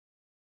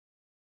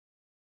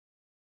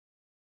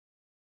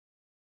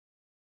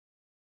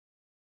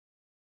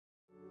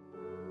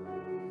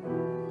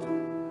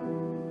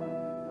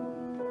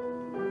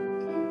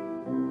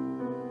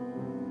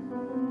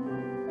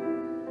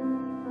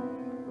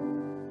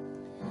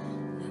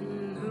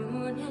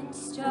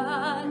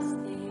stars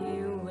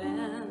they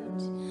went.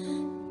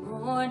 The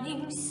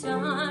morning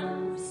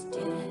sun was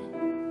dead.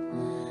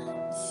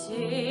 The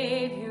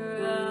Savior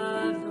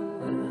of the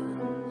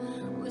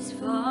world was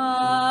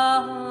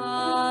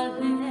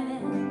fallen.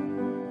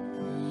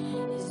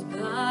 His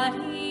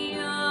body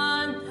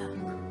on the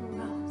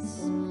cross,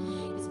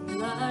 his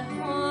blood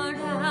poured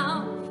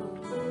out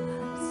for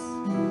us.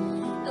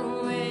 The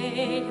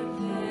weight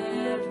of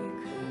every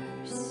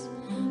curse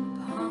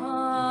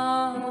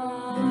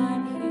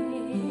upon him.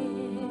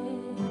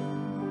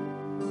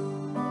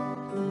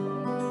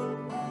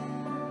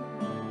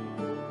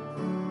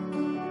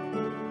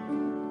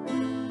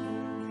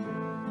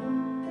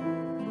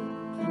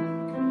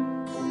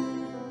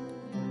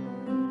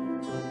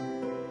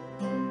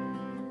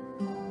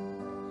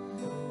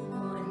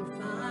 One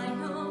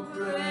final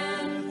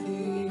breath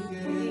he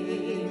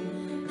gave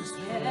as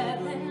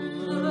heaven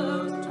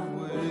looked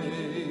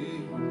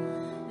away.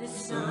 The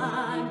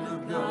Son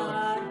of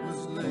God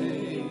was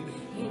laid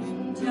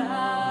in darkness.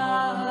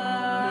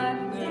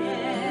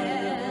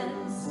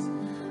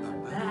 A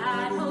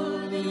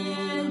battle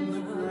in the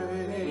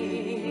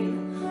grave,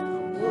 a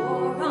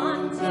war on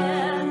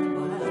death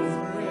was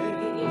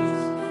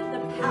waged.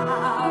 The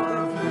power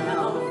of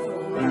hell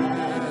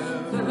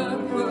forever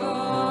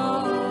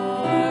broken.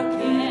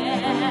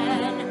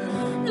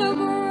 The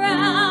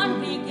ground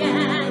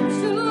began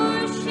to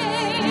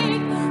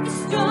shake. The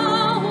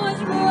stone was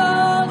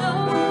rolled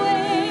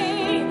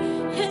away.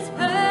 His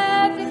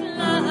perfect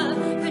love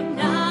could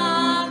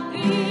not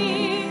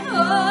be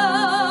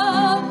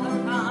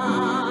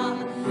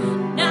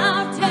overcome.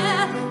 Now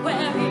death,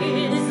 where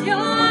is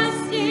your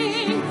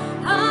sting?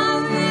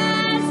 Our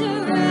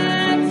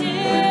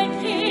resurrected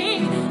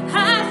King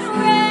has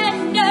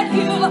rendered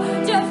you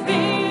defeated.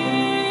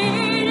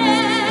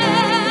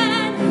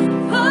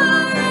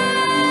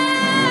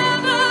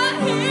 Forever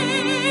he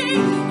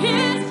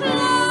is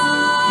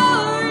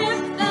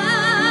glorified.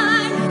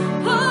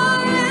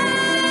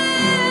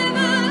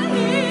 Forever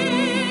he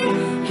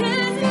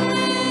is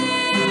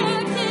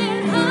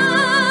lifted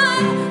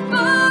high.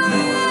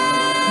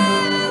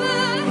 Forever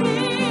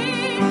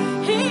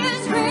he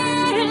is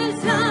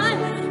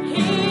risen.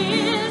 He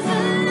is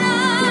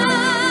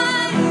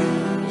alive.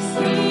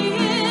 He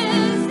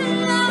is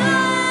alive.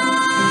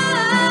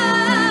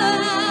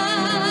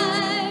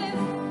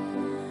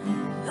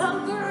 The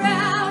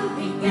ground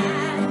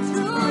began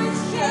to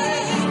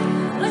shake.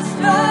 The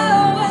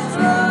stone was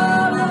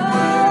rolled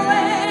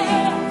away.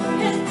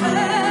 His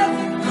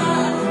perfect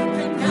love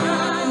could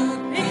not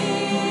be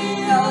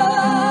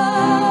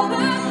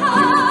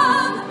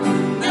overcome.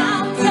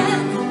 Now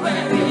death,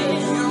 where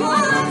is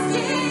your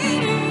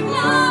sting?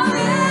 Our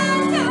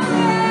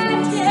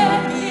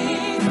resurrected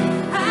King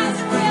has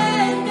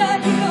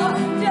rendered you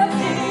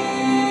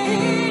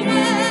defeated.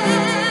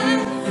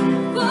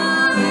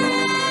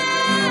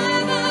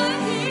 Forever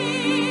he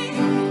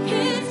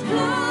is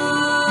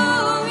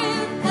glorified.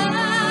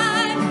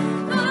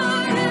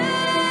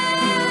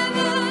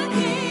 Forever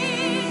he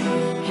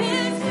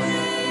is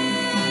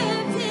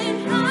lifted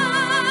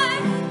high.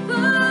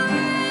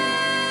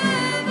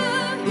 Forever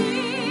he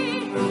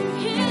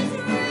is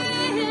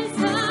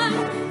risen.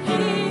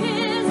 He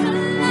is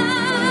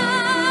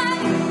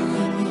alive.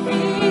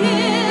 He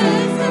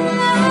is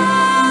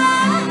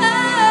alive.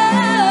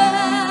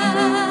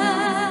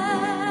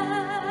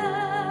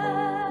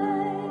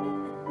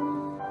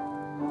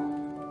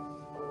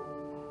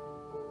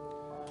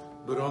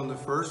 But on the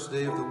first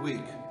day of the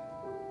week,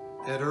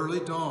 at early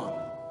dawn,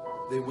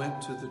 they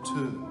went to the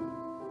tomb,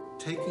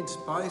 taking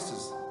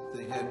spices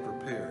they had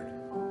prepared.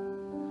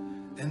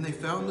 And they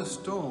found the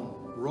stone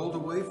rolled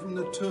away from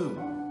the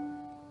tomb.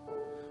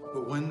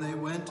 But when they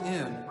went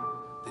in,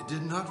 they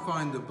did not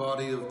find the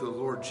body of the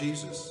Lord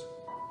Jesus.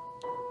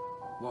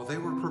 While they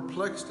were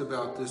perplexed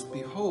about this,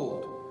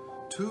 behold,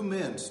 two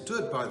men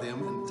stood by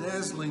them in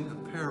dazzling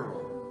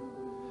apparel.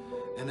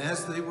 And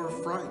as they were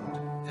frightened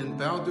and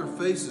bowed their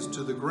faces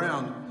to the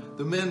ground,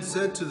 the men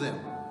said to them,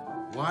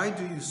 "Why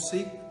do you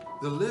seek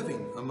the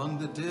living among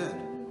the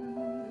dead?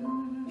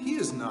 He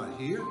is not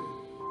here,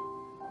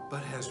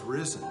 but has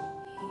risen."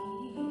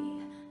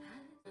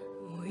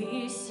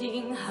 We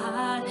sing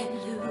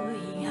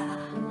hallelujah.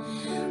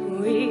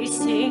 We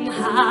sing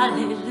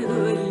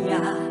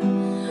hallelujah.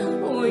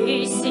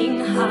 We sing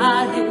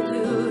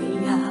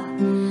hallelujah.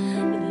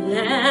 The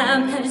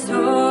Lamb has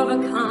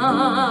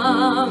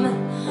overcome.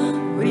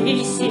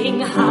 We sing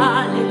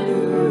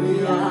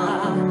hallelujah.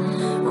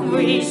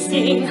 We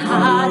sing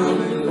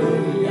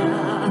hallelujah.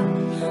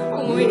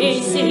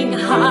 We sing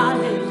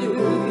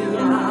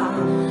hallelujah.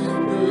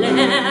 The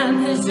Lamb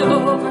has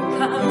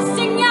overcome.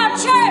 Sing out,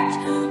 church.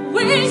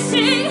 We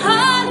sing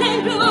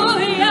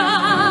hallelujah.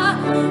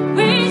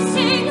 We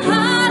sing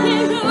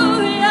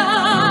hallelujah.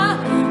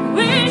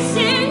 We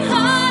sing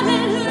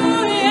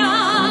hallelujah.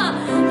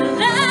 The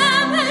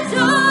Lamb has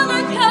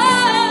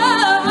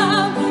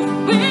overcome.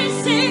 We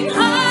sing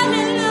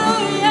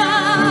hallelujah.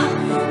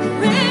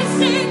 We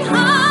sing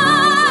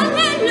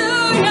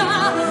hallelujah.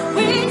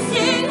 We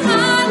sing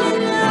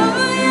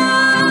hallelujah.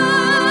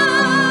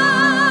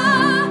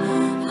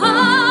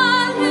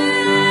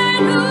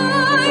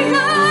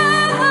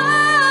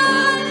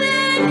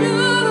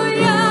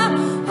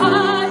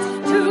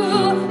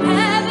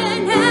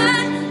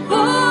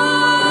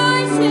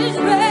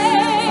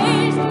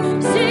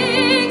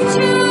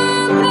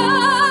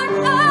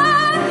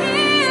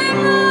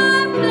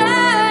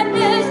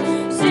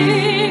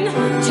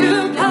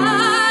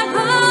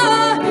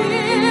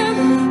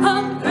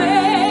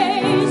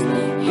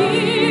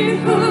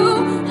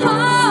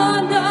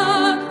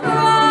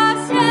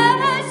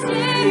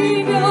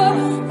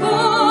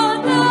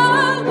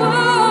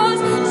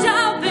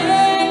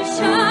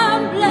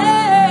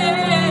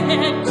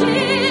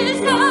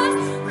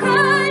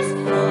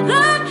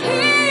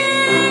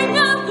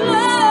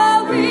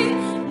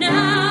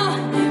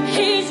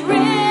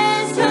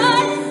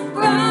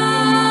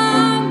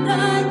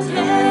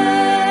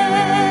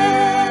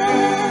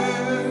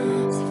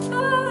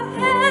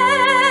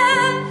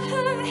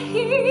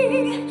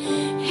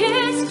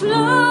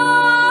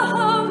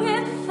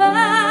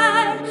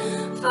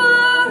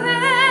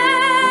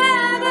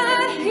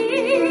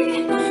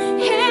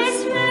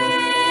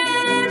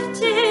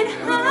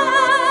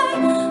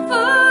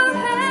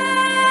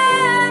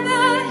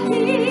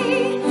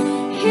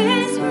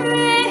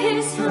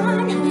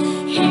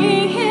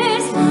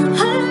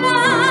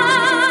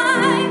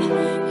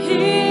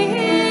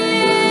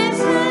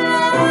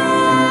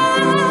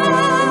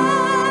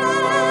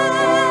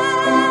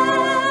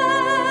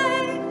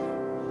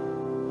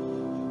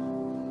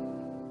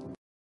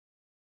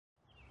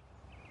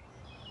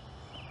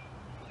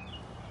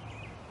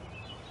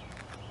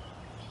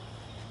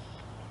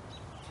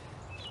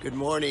 Good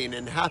morning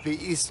and happy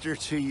Easter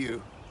to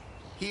you.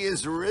 He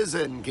is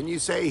risen. Can you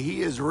say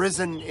he is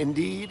risen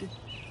indeed?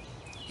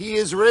 He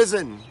is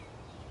risen.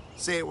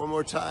 Say it one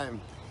more time.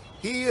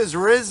 He is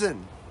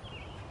risen.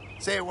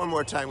 Say it one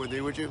more time with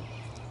me, would you?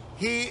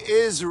 He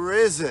is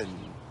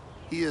risen.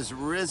 He is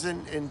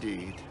risen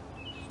indeed.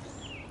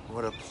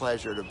 What a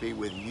pleasure to be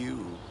with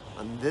you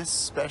on this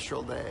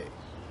special day.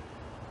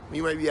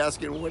 You might be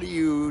asking, what are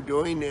you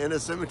doing in a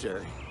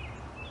cemetery?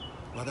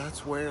 Well,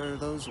 that's where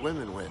those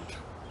women went.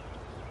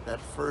 That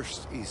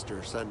first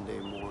Easter Sunday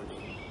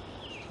morning,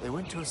 they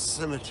went to a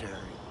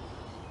cemetery.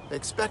 They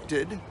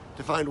expected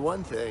to find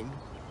one thing,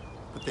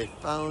 but they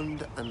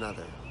found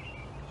another.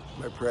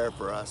 My prayer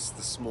for us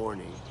this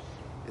morning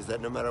is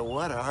that no matter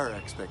what our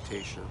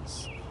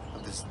expectations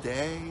of this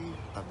day,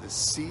 of this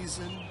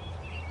season,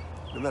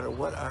 no matter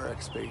what our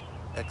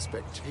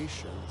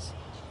expectations,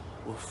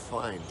 we'll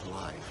find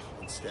life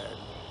instead.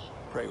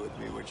 Pray with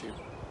me, would you?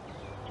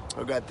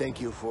 Oh God,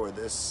 thank you for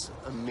this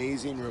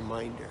amazing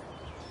reminder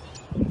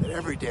that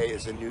every day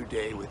is a new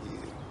day with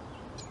you.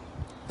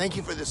 Thank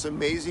you for this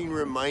amazing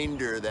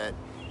reminder that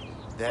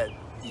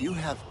you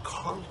have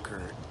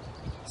conquered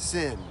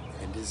sin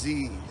and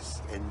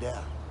disease and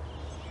death.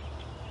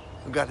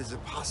 Oh God, is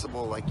it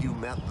possible, like you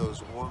met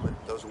those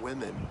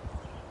women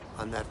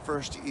on that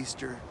first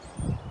Easter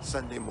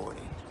Sunday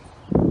morning,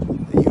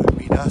 that you would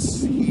meet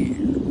us here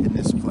in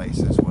this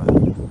place as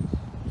well?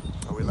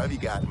 Oh, we love you,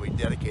 God, and we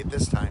dedicate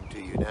this time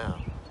to you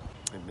now.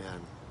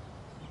 Amen.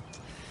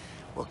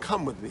 Well,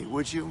 come with me,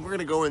 would you? We're going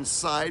to go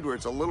inside where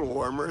it's a little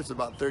warmer. It's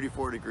about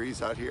 34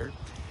 degrees out here.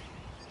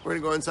 We're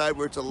going to go inside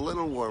where it's a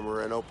little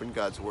warmer and open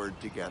God's Word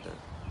together.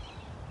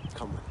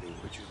 Come with me,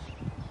 would you?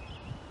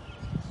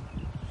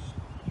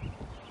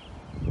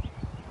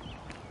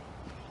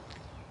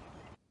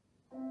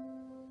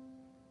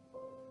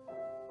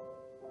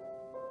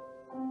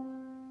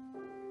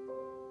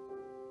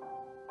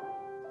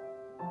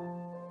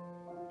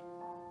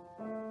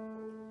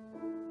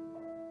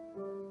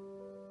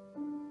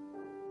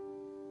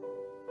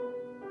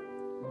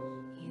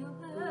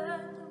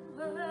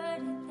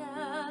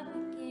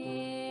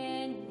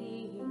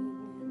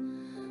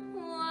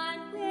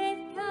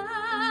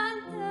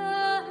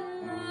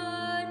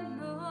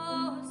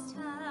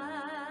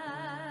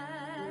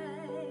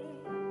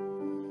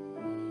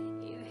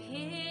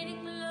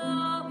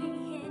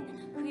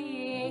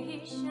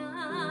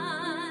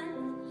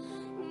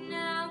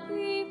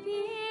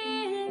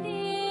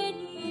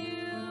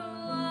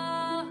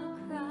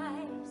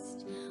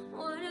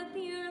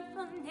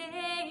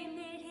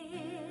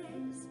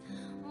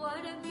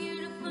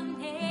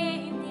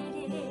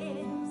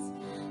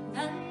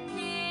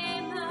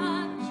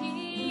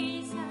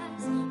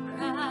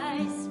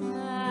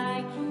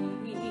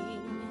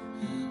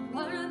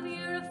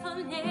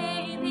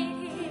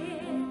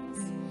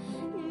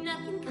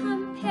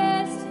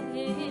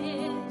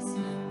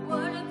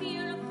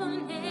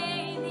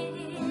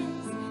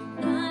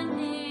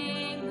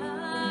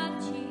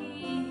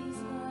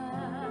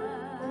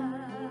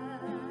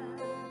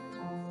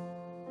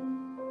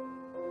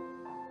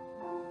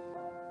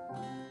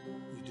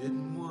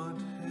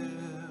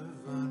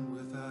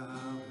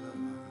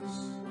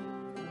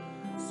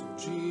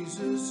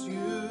 Jesus,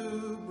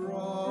 you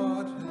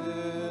brought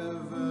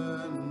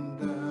heaven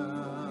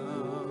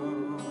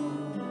down.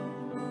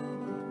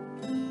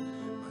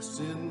 My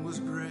sin was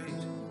great,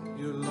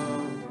 your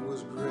love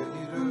was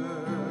greater.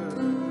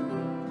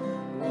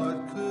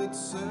 What could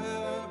separate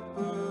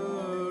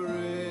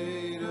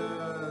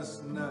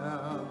us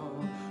now?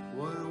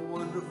 What a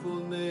wonderful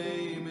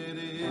name it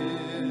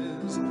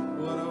is.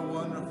 What a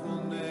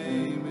wonderful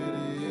name it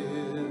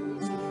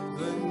is.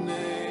 The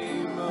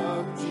name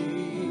of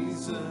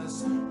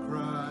Jesus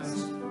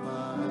Christ,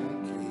 my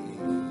King.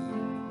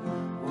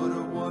 What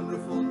a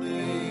wonderful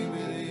name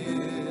it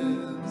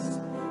is.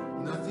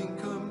 Nothing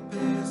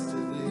compares to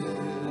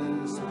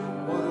this.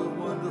 What a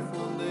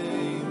wonderful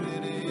name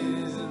it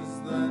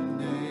is. The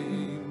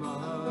name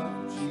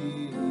of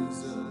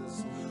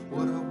Jesus.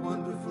 What a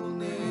wonderful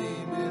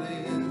name it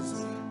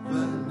is.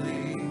 The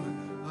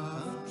name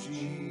of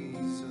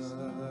Jesus.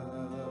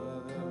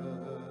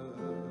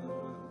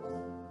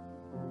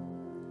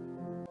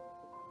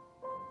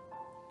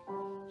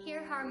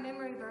 Hear our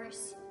memory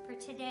verse for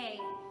today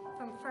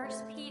from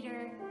 1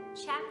 Peter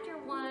chapter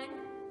 1,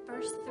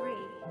 verse 3.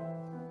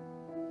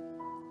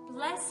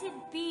 Blessed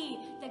be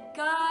the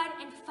God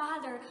and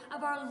Father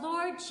of our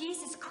Lord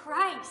Jesus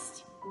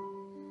Christ.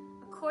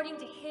 According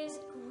to his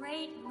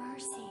great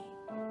mercy,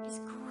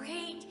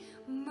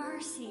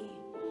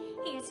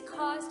 he has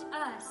caused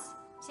us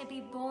to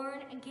be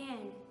born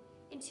again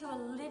into a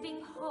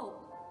living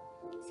hope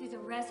through the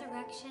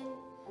resurrection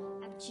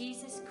of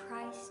Jesus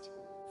Christ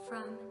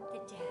from the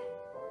dead.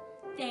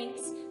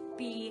 Thanks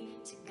be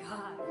to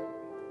God.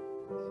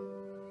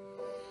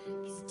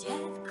 'Cause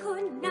death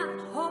could not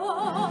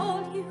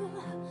hold you,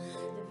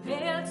 the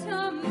veil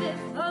torn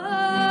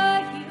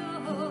before you.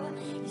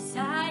 You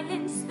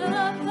silenced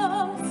the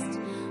ghost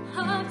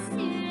of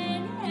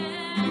sin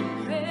and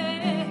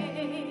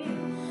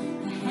grave.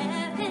 The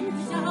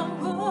heavens are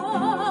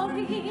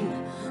roaring,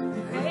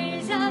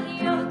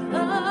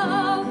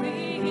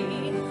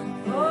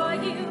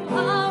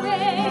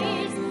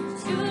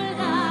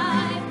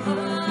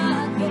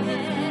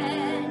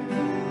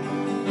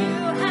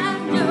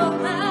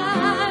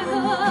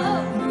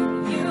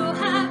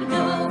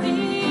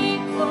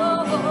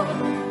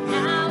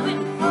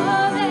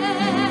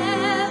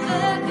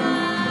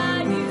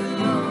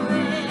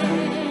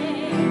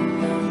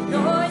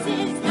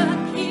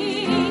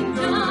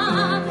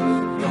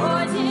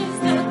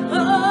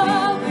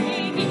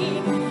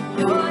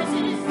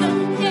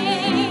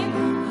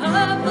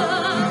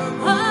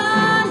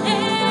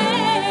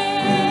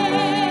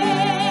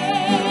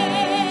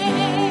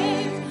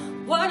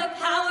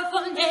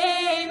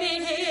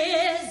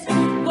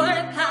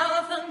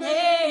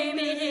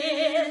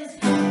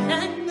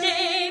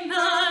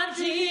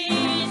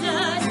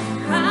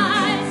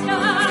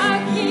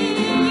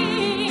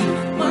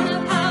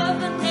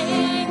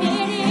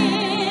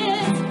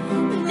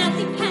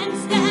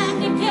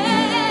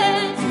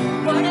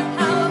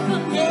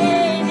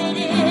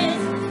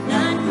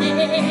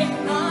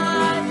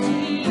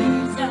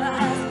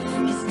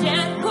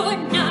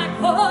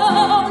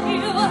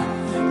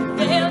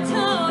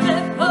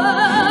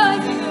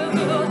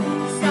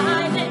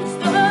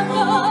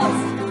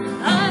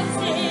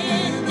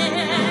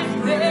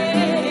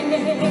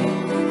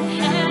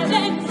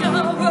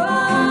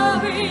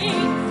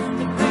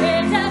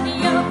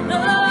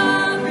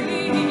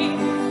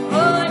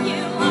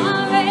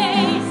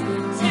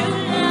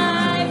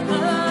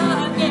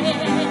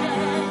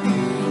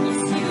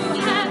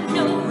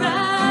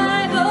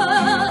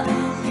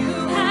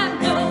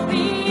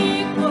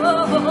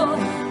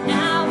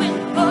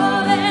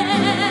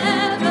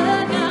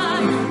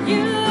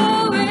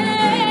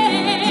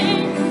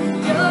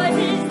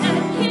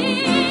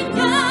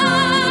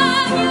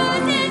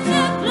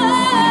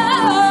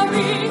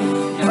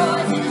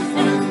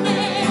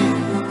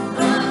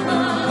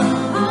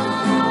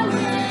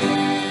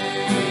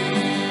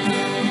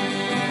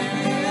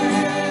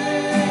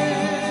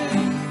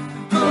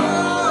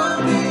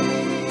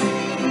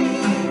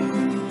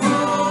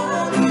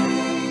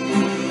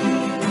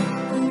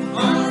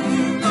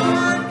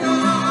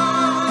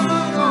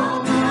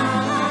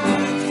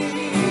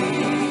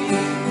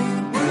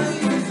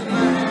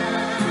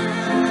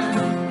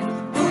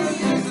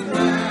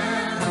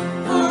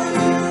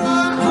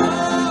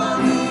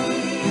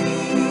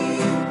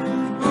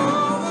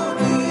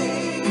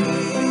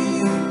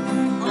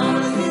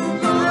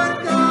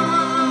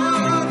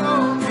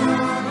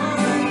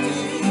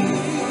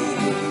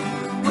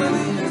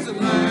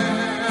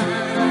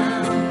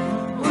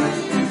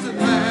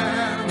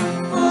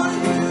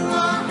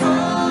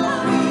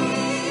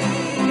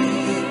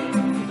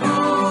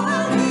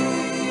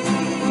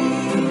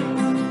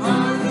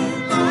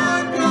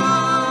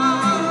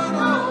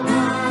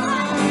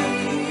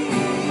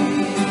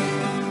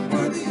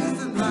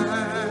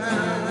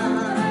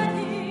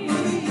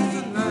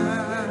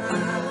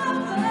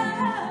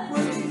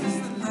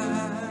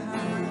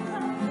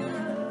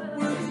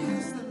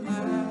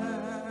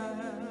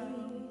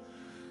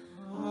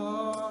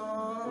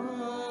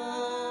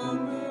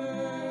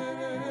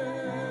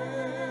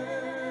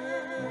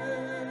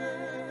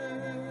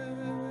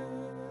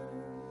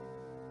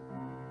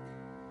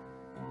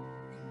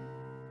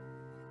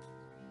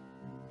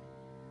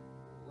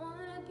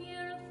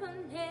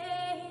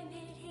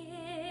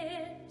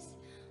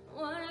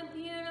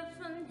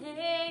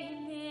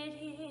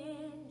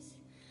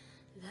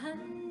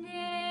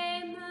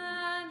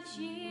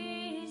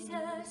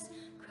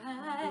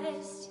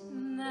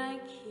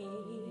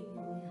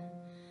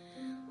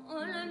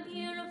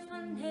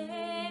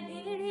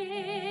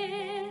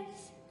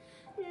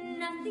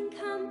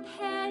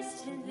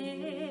 compares to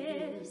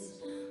this?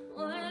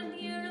 What a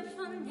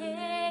beautiful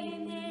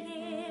name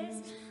it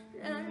is,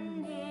 the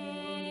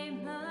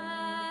name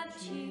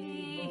of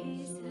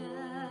Jesus.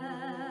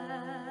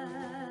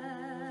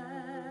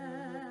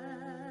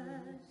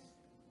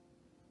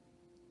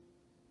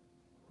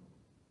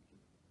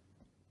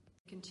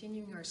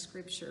 Continuing our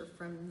scripture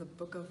from the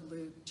book of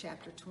Luke,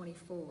 chapter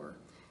 24,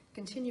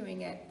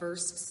 continuing at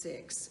verse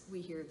 6,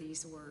 we hear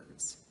these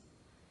words.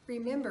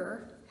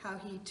 Remember how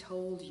he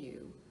told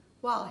you,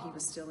 while he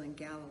was still in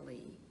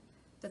Galilee,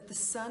 that the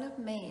Son of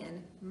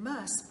Man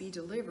must be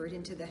delivered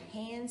into the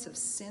hands of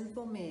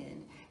sinful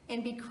men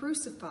and be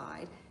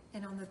crucified,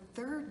 and on the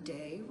third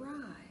day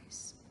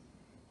rise.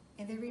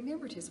 And they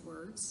remembered his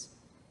words,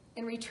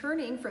 and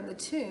returning from the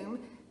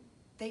tomb,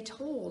 they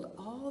told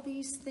all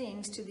these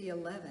things to the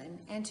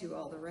 11 and to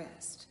all the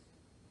rest.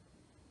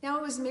 Now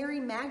it was Mary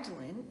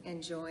Magdalene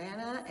and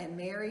Joanna and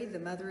Mary, the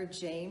mother of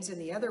James, and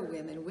the other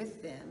women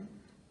with them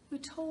who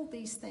told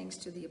these things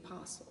to the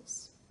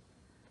apostles.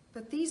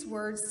 But these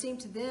words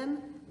seemed to them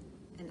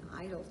an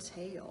idle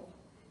tale,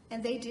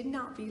 and they did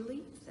not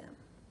believe them.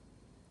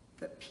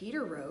 But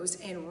Peter rose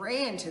and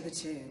ran to the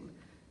tomb.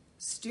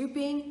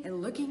 Stooping and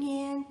looking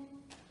in,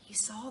 he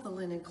saw the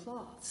linen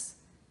cloths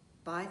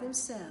by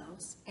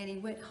themselves, and he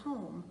went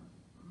home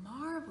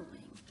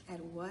marveling at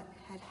what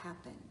had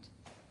happened.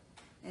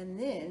 And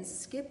then,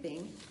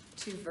 skipping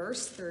to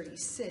verse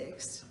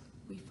 36,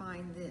 we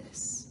find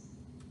this.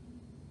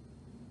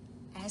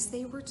 As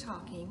they were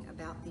talking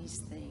about these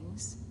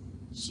things,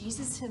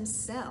 Jesus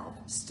himself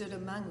stood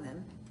among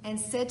them and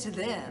said to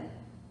them,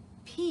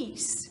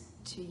 "Peace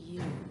to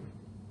you."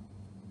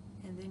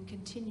 And then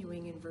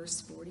continuing in verse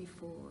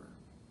 44,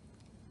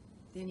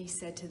 then he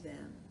said to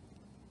them,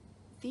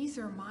 "These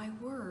are my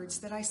words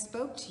that I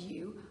spoke to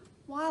you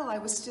while I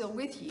was still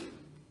with you,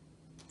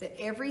 that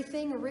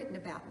everything written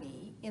about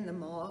me in the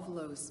law of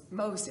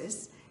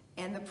Moses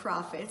and the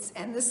prophets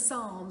and the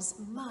Psalms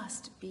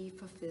must be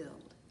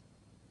fulfilled."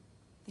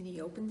 Then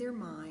he opened their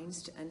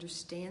minds to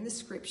understand the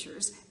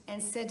scriptures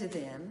and said to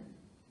them,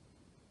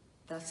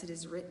 "Thus it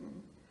is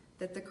written,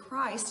 that the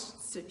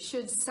Christ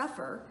should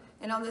suffer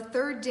and on the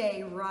third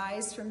day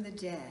rise from the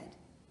dead,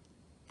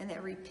 and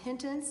that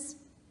repentance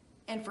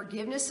and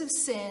forgiveness of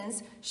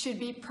sins should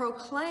be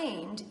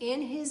proclaimed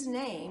in his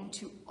name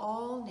to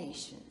all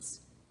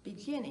nations,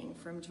 beginning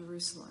from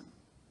Jerusalem.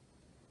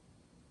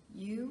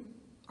 You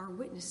are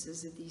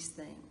witnesses of these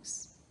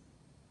things.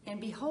 And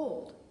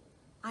behold,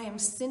 I am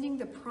sending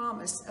the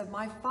promise of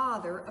my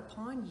Father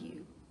upon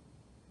you.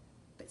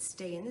 But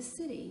stay in the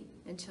city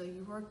until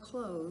you are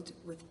clothed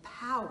with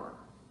power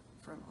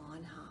from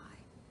on high."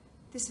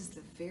 This is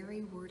the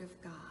very word of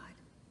God.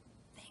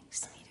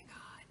 Thanks be to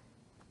God.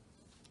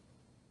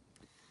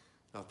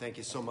 Oh, thank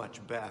you so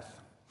much, Beth.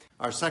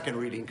 Our second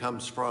reading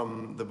comes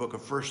from the book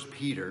of 1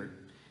 Peter,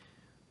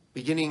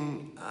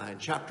 beginning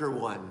chapter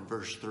 1,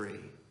 verse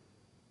 3.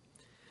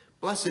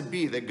 "Blessed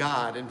be the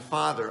God and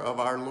Father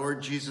of our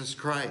Lord Jesus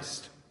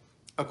Christ.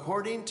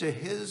 According to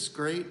his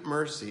great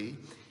mercy,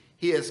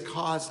 he has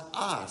caused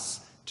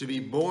us to be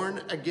born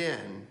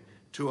again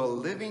to a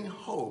living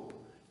hope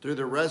through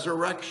the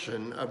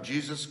resurrection of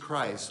Jesus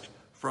Christ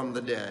from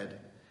the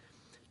dead,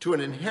 to an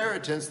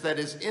inheritance that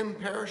is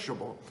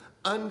imperishable,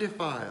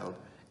 undefiled,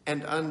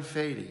 and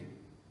unfading,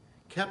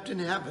 kept in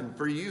heaven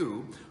for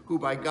you, who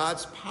by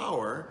God's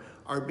power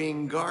are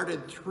being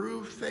guarded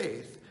through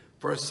faith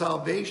for a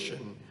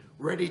salvation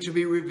ready to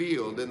be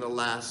revealed in the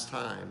last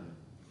time.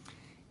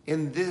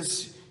 In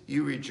this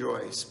you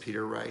rejoice,"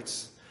 Peter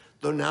writes,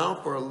 "though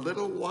now for a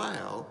little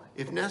while,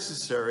 if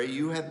necessary,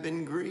 you have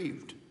been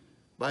grieved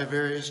by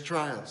various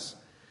trials,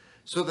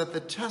 so that the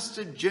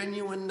tested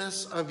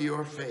genuineness of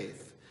your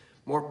faith,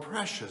 more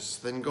precious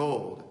than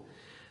gold,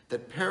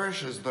 that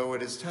perishes though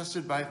it is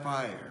tested by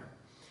fire,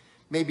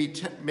 may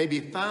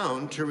be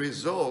found to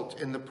result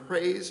in the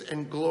praise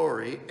and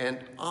glory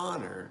and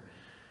honor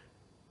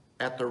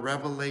at the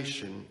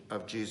revelation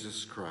of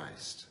Jesus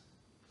Christ.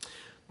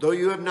 Though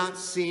you have not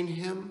seen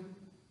him,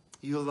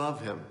 you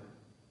love him.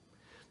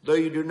 Though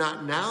you do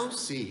not now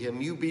see him,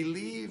 you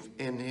believe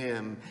in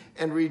him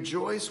and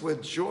rejoice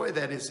with joy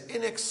that is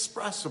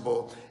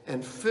inexpressible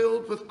and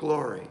filled with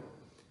glory,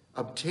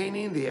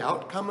 obtaining the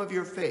outcome of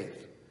your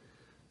faith,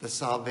 the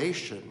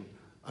salvation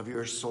of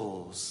your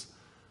souls."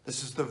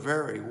 This is the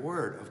very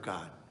word of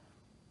God.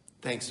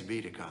 Thanks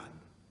be to God.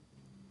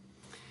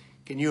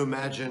 Can you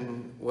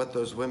imagine what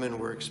those women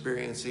were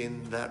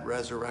experiencing that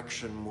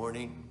resurrection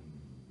morning?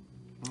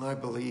 I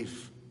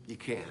believe you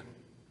can.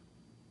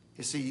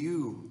 You see,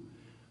 you,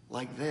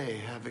 like they,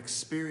 have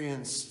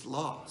experienced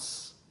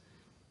loss.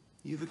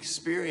 You've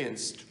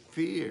experienced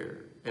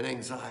fear and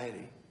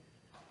anxiety.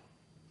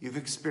 You've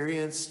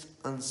experienced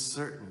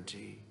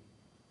uncertainty.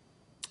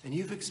 And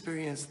you've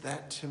experienced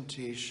that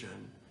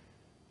temptation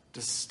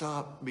to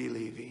stop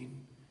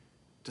believing,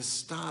 to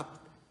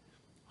stop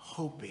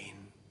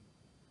hoping,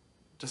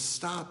 to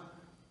stop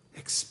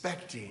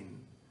expecting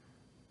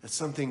that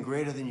something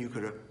greater than you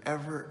could have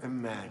ever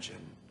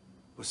imagined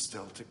was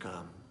still to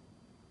come.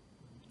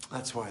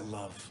 That's why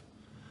love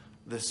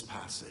this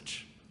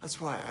passage. That's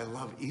why I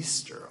love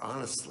Easter,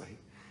 honestly,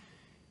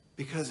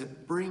 because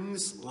it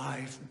brings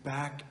life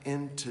back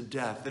into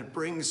death. It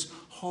brings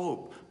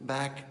hope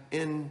back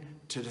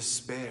into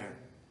despair.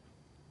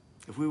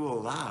 If we will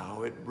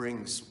allow, it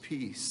brings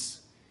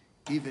peace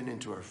even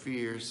into our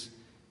fears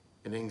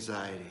and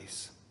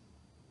anxieties.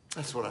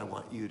 That's what I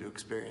want you to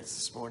experience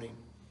this morning.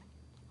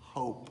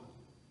 Hope.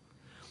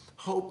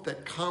 Hope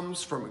that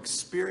comes from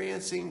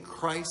experiencing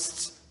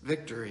Christ's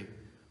victory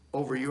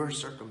over your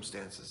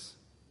circumstances.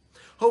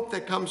 Hope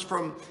that comes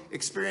from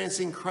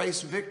experiencing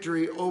Christ's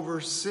victory over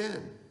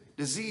sin,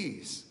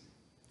 disease,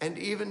 and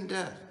even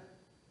death.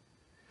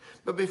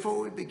 But before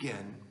we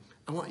begin,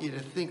 I want you to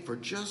think for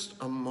just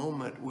a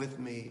moment with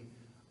me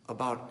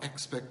about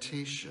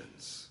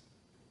expectations.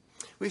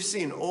 We've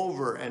seen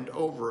over and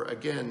over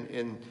again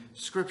in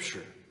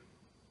Scripture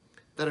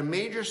that a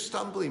major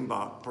stumbling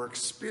block for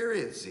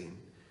experiencing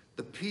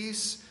the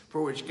peace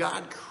for which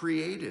God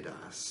created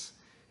us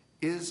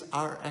is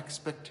our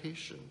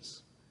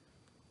expectations,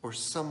 or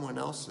someone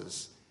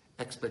else's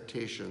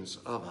expectations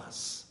of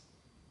us.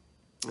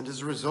 And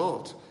as a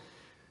result,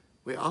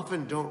 we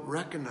often don't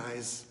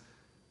recognize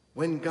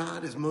when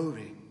God is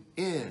moving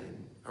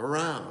in,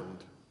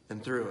 around,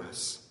 and through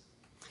us.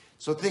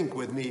 So think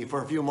with me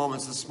for a few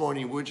moments this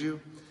morning, would you,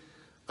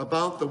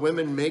 about the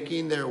women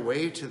making their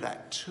way to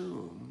that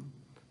tomb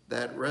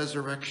that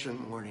resurrection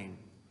morning.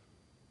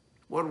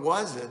 What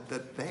was it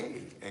that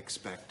they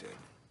expected?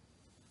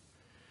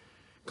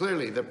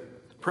 Clearly, the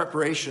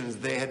preparations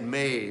they had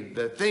made,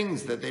 the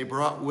things that they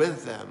brought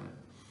with them,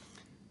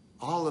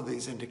 all of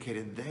these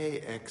indicated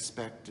they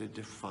expected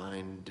to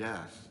find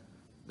death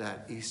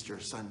that Easter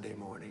Sunday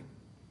morning.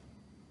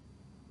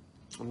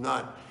 I'm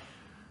not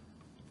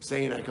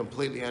saying I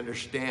completely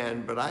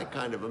understand, but I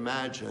kind of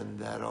imagine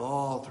that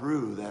all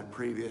through that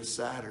previous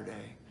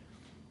Saturday,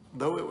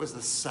 though it was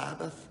the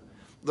Sabbath,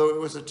 though it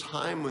was a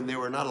time when they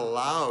were not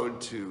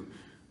allowed to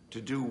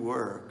do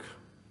work,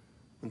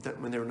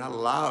 when they were not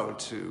allowed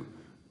to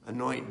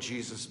anoint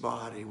Jesus'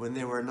 body, when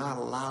they were not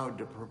allowed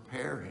to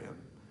prepare him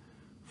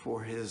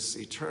for his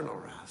eternal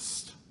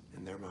rest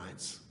in their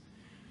minds.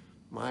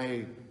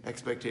 My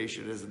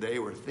expectation is they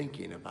were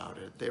thinking about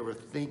it. They were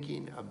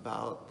thinking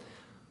about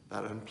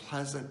that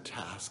unpleasant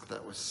task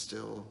that was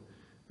still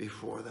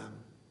before them.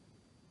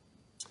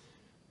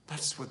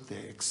 That's what they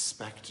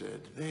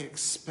expected. They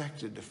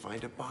expected to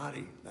find a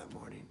body that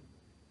morning.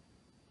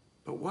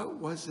 But what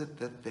was it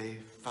that they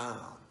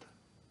found?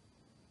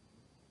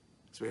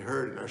 As we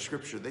heard in our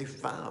scripture, they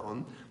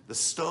found the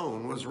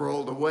stone was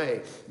rolled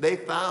away. They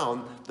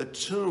found the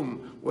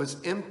tomb was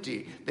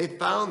empty. They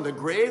found the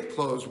grave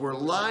clothes were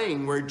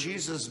lying where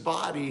Jesus'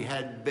 body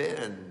had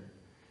been.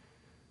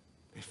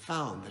 They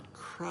found that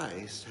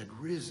Christ had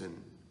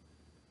risen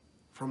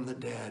from the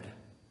dead.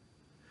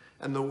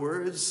 And the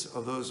words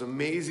of those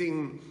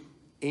amazing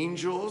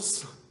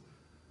angels,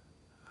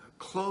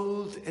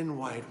 clothed in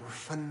white, were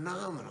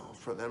phenomenal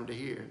for them to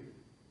hear.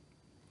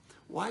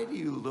 Why do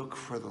you look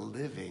for the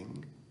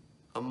living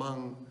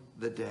among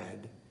the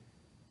dead?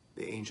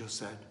 The angel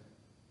said.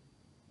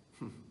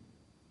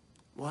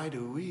 Why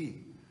do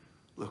we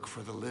look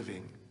for the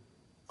living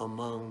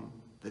among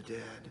the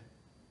dead?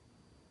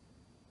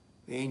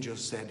 The angel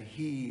said,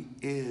 he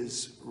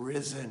is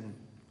risen.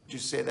 Would you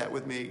say that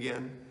with me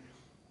again?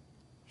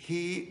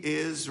 He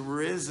is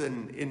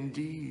risen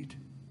indeed.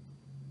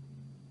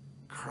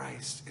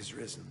 Christ is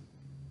risen.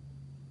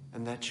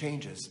 And that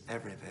changes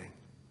everything.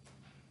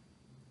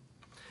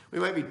 We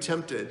might be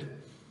tempted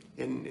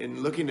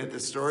in looking at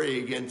this story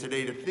again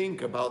today to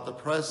think about the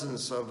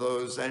presence of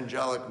those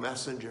angelic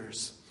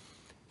messengers.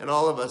 And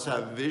all of us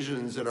have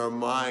visions in our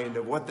mind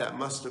of what that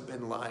must have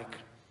been like.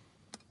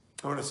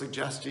 I want to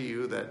suggest to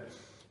you that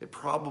it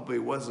probably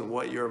wasn't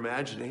what you're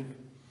imagining.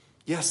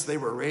 Yes, they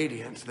were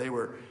radiant. They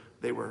were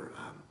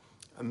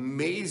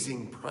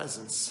amazing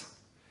presence,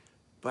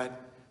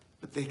 but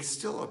they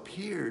still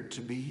appeared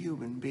to be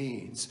human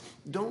beings.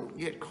 Don't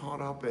get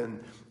caught up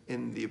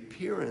in the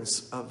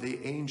appearance of the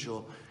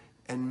angel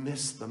and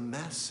miss the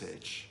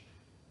message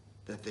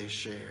that they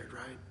shared,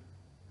 right?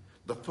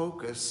 The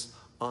focus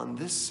on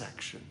this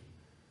section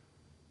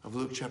of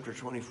Luke chapter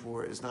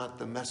 24 is not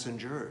the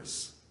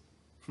messengers.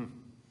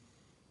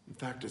 In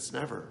fact, it's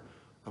never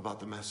about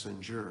the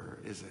messenger,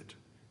 is it?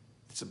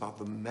 It's about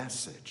the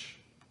message.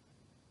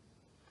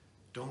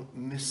 Don't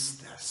miss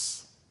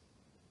this.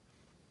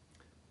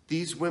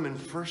 These women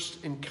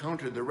first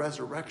encountered the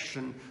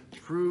resurrection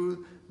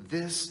through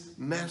this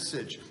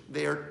message.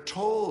 They are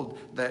told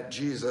that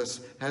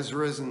Jesus has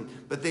risen,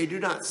 but they do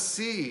not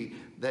see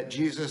that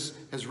Jesus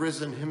has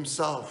risen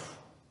himself.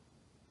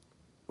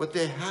 What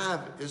they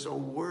have is a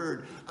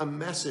word, a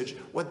message.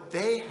 What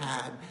they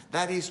had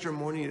that Easter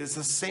morning is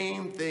the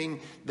same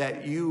thing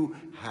that you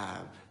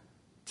have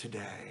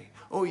today.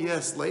 Oh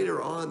yes, later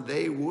on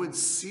they would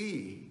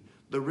see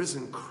the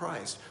risen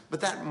Christ. But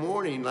that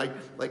morning, like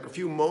a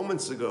few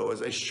moments ago,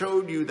 as I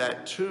showed you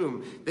that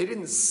tomb, they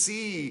didn't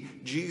see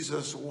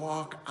Jesus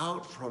walk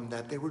out from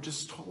that. They were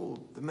just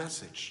told the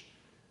message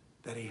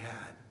that he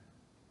had.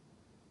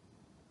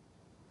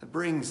 It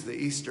brings the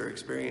Easter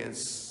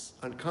experience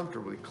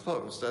uncomfortably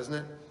close, doesn't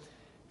it?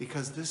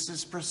 Because this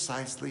is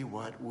precisely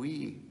what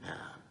we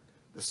have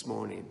this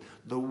morning,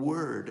 the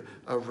word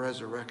of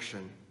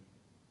resurrection.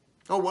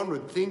 Oh, one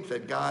would think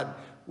that God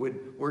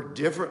would work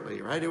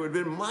differently, right? It would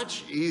have been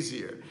much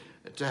easier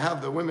to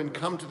have the women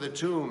come to the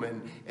tomb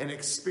and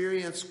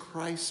experience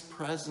Christ's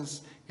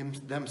presence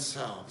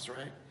themselves,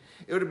 right?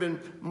 It would have been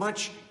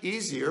much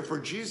easier for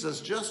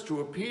Jesus just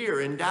to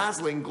appear in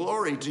dazzling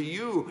glory to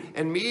you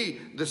and me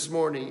this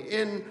morning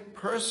in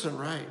person,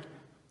 right?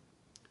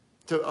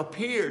 To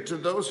appear to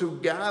those who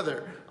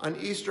gather on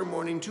Easter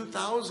morning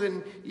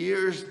 2,000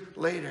 years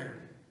later.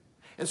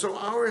 And so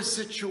our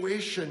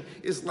situation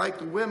is like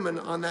the women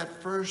on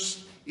that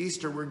first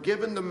Easter. We're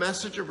given the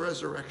message of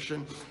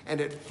resurrection, and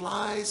it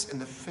flies in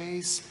the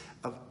face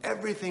of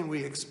everything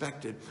we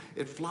expected.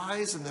 It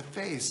flies in the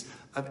face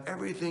of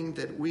everything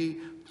that we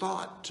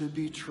thought to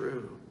be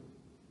true.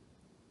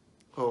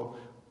 Oh,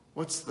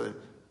 what's the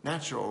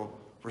natural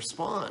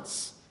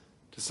response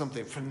to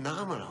something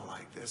phenomenal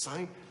like this?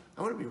 I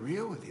want to be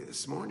real with you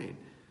this morning.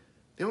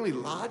 The only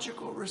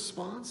logical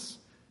response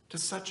to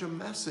such a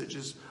message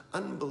is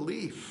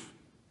unbelief.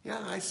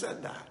 Yeah, I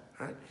said that,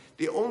 right?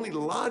 The only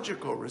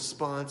logical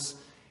response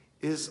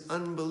is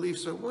unbelief.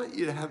 So I want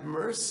you to have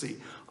mercy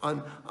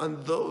on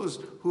those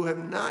who have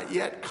not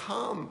yet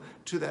come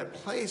to that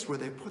place where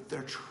they put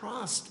their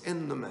trust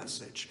in the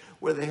message,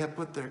 where they have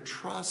put their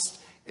trust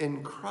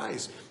in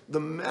Christ. The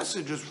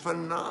message is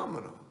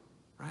phenomenal,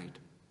 right?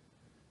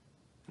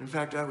 In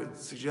fact, I would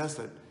suggest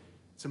that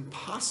it's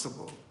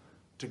impossible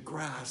to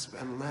grasp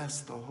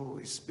unless the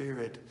Holy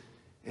Spirit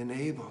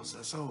enables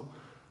us. Oh,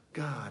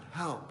 God,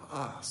 help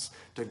us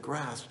to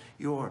grasp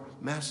your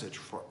message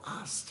for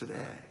us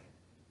today.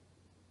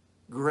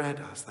 Grant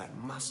us that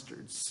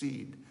mustard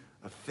seed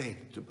of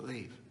faith to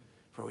believe,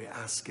 for we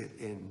ask it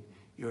in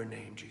your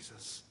name,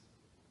 Jesus.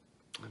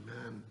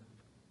 Amen.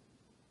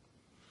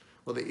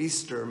 Well, the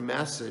Easter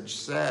message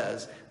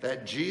says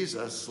that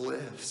Jesus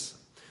lives.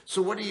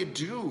 So what do you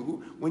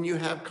do when you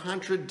have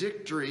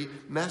contradictory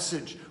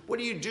message? What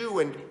do you do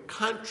when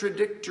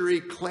contradictory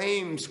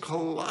claims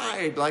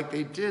collide like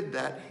they did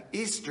that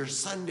Easter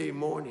Sunday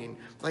morning,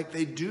 like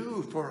they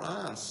do for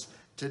us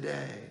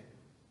today?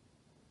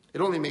 It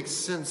only makes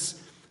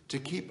sense to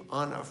keep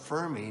on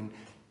affirming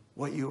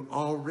what you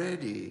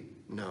already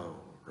know,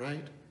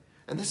 right?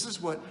 And this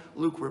is what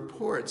Luke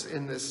reports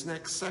in this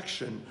next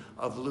section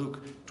of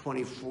Luke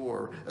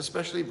 24,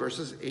 especially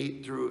verses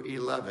 8 through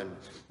 11.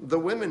 The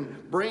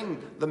women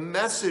bring the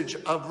message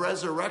of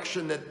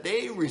resurrection that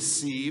they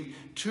receive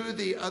to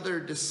the other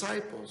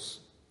disciples.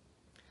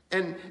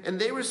 And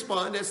they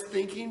respond as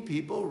thinking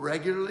people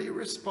regularly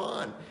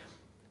respond.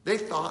 They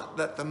thought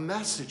that the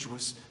message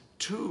was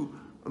too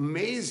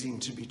amazing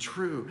to be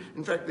true.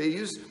 In fact, they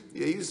use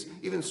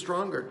even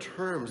stronger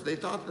terms. They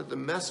thought that the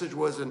message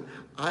was an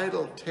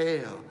idle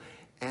tale.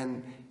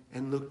 And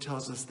Luke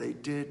tells us they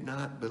did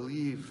not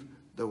believe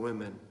the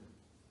women.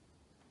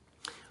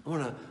 I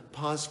want to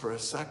pause for a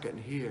second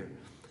here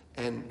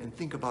and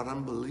think about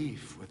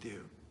unbelief with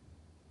you.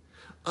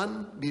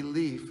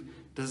 Unbelief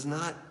does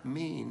not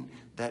mean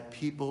that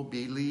people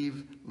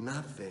believe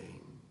nothing.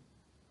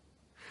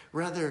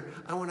 Rather,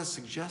 I want to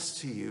suggest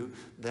to you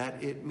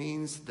that it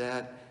means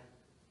that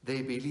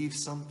they believe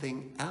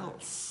something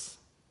else.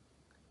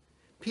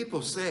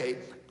 People say,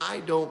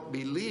 I don't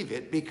believe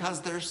it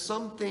because there's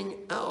something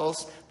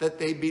else that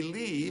they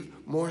believe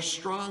more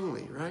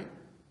strongly, right?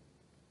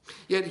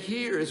 Yet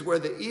here is where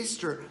the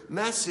Easter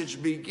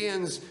message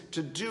begins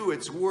to do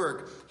its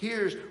work.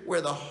 Here's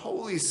where the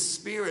Holy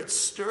Spirit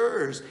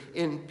stirs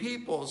in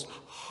people's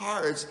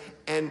hearts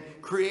and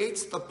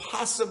creates the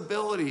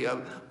possibility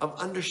of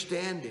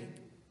understanding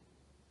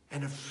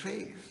and of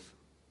faith.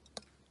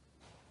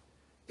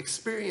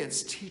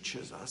 Experience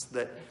teaches us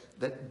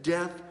that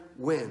death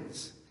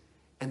wins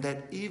and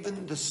that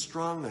even the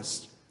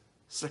strongest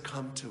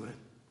succumb to it.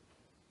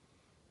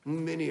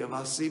 Many of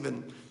us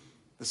even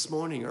this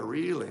morning are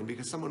reeling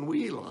because someone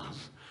we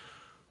love,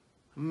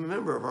 a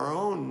member of our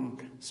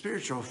own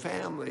spiritual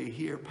family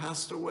here,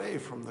 passed away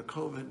from the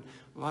COVID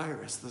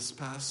virus this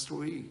past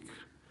week.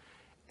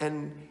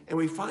 And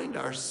we find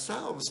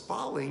ourselves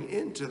falling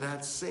into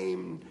that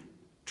same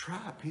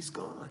trap. He's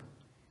gone.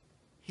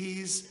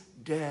 He's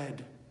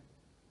dead.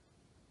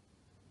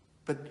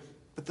 But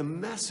the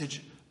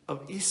message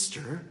of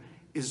Easter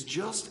is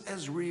just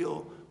as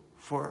real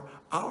for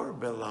our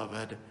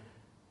beloved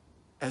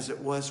as it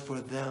was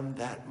for them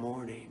that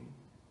morning.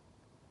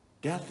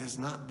 Death is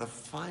not the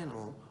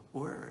final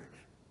word.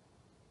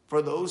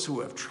 For those who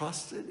have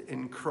trusted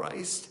in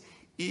Christ,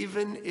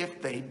 even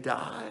if they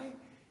die,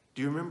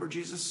 do you remember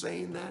Jesus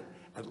saying that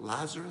at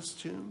Lazarus'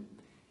 tomb?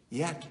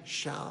 Yet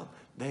shall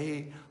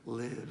they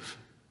live.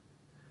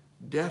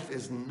 Death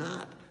is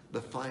not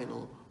the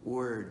final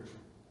word.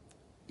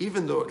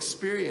 Even though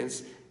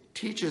experience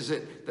teaches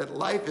it that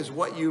life is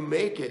what you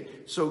make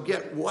it. So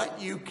get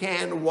what you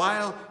can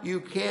while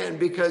you can,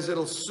 because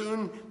it'll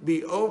soon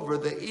be over.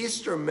 The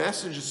Easter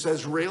message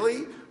says,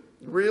 really?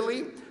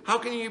 Really? How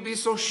can you be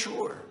so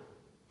sure?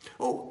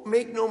 Oh,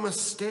 make no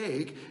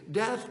mistake,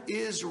 death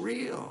is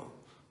real.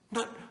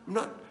 I'm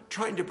not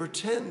trying to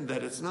pretend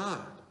that it's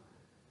not.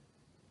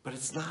 But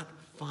it's not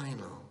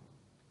final.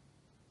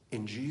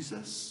 In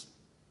Jesus,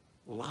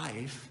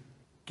 life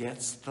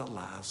gets the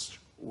last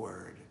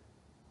word.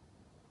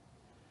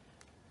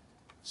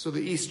 So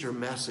the Easter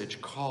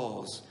message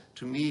calls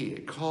to me,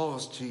 it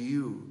calls to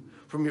you,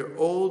 from your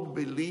old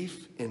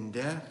belief in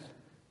death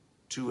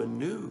to a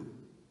new,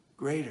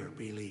 greater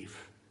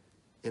belief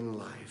in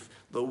life.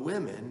 The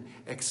women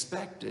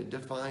expected to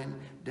find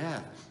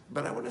death.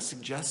 But I want to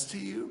suggest to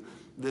you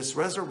this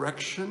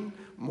resurrection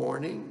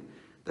morning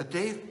that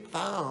they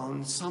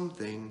found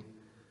something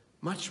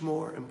much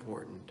more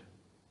important.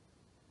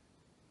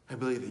 I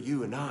believe that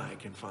you and I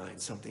can find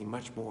something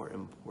much more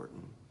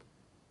important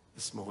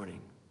this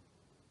morning.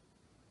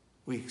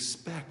 We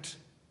expect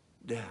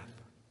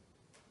death.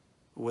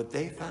 What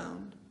they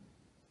found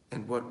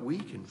and what we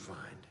can find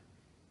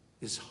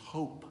is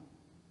hope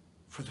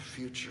for the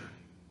future.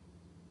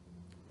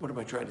 What am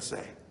I trying to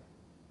say?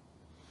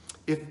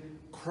 If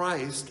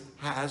Christ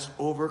has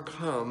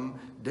overcome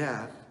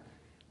death,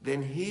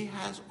 then he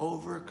has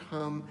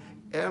overcome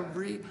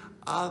every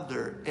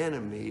other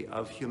enemy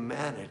of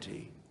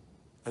humanity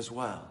as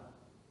well.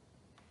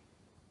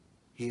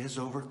 He has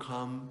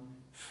overcome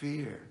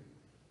fear.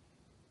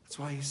 That's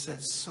why he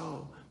said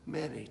so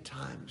many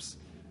times,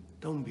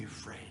 don't be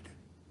afraid.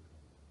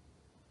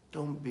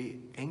 Don't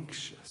be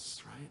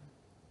anxious, right?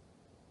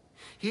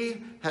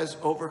 He has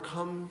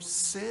overcome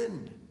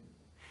sin.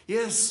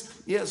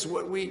 Yes,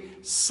 what we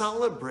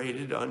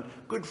celebrated on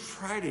Good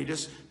Friday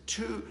just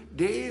 2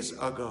 days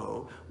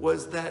ago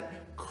was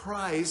that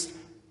Christ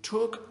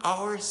took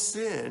our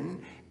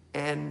sin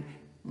and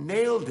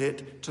nailed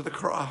it to the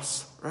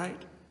cross,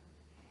 right?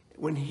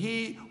 When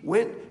he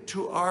went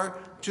to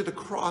the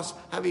cross,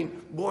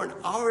 having borne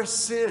our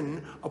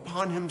sin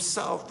upon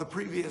himself the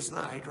previous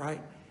night,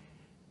 right?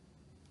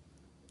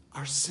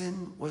 Our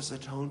sin was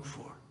atoned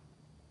for.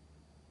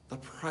 The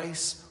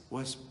price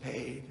was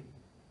paid.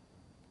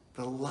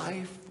 The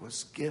life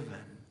was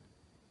given.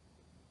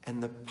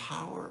 And the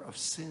power of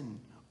sin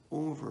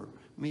over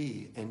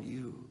me and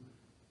you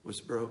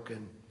was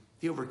broken.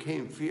 He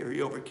overcame fear.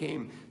 He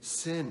overcame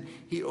sin.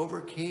 He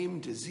overcame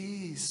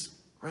disease,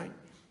 right?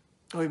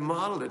 He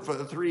modeled it for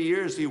the 3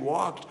 years he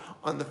walked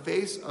on the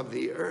face of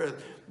the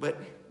earth.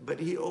 But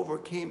he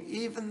overcame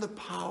even the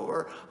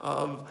power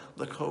of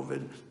the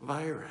COVID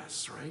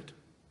virus, right?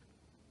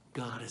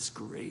 God is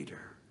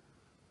greater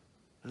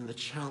than the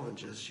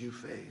challenges you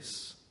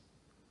face.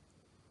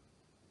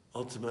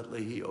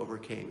 Ultimately, he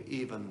overcame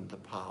even the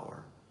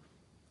power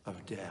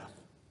of death.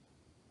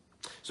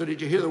 So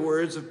did you hear the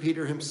words of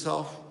Peter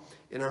himself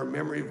in our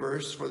memory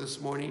verse for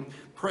this morning?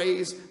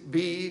 Praise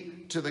be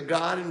to the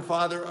God and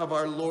Father of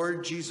our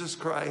Lord Jesus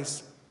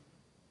Christ.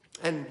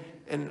 And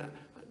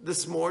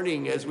this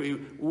morning as we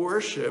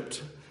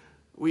worshiped,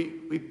 we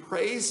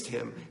praised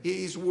him.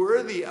 He's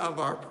worthy of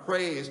our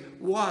praise.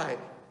 Why?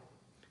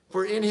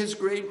 For in his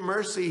great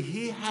mercy,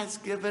 he has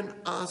given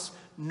us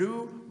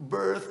new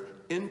birth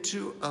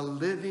into a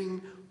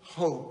living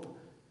hope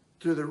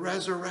through the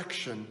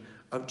resurrection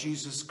of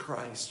Jesus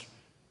Christ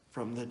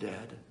from the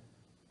dead.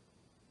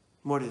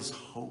 What is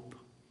hope?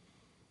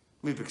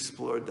 We've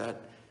explored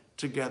that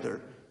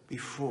together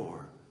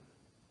before.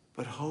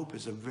 But hope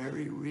is a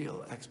very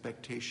real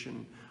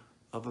expectation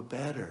of a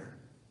better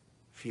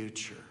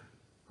future,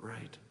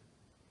 right?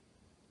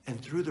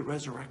 And through the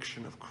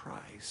resurrection of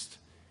Christ,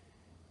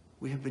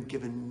 we have been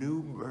given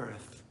new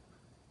birth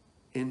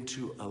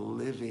into a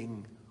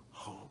living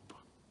hope.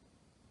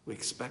 We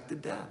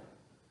expected death,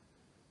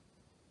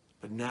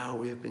 but now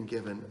we have been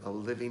given a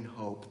living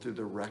hope through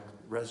the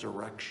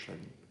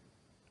resurrection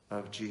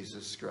of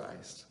Jesus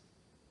Christ.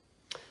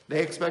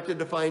 They expected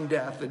to find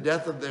death, the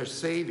death of their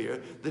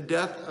Savior, the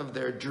death of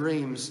their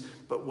dreams,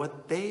 but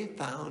what they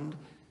found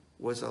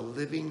was a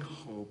living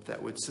hope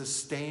that would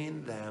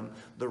sustain them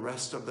the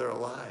rest of their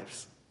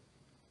lives.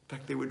 In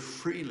fact, they would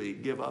freely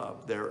give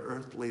up their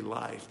earthly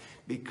life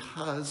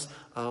because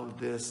of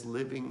this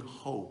living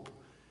hope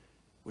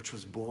which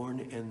was born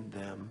in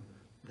them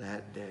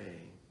that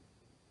day.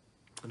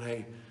 And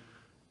I,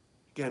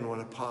 again, want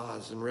to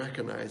pause and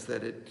recognize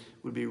that it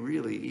would be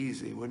really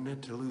easy, wouldn't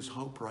it, to lose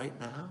hope right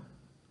now?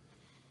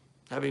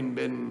 Having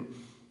been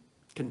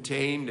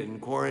contained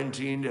and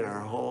quarantined in our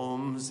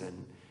homes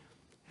and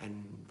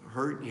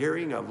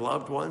hearing of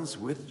loved ones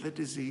with the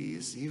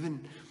disease,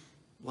 even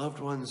loved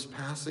ones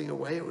passing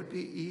away, it would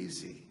be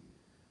easy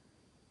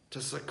to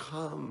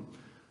succumb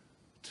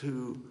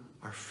to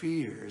our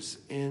fears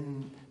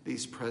in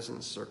these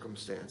present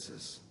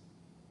circumstances.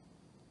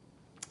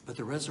 But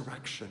the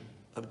resurrection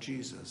of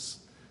Jesus,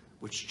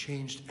 which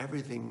changed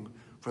everything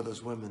for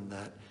those women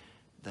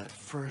that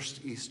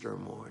first Easter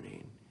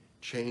morning,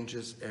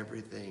 changes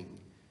everything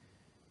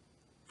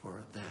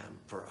for them,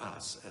 for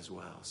us as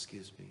well,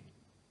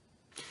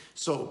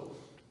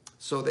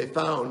 So they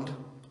found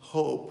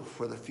hope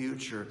for the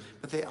future,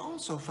 but they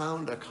also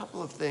found a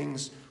couple of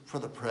things for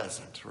the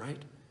present,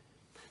 right?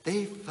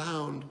 They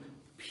found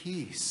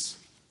peace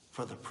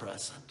for the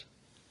present.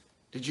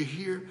 Did you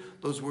hear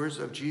those words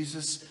of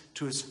Jesus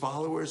to his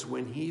followers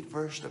when he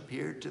first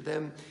appeared to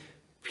them?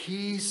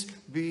 Peace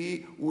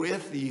be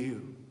with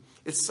you.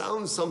 It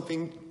sounds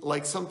something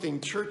like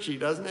something churchy,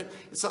 doesn't it?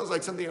 It sounds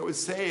like something I would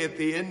say at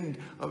the end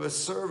of a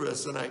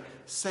service, and I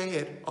say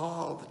it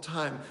all the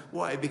time.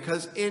 Why?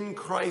 Because in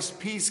Christ,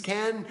 peace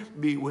can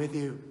be with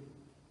you.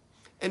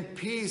 And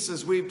peace,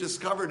 as we've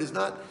discovered, is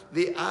not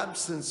the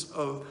absence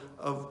of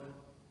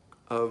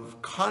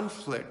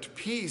conflict.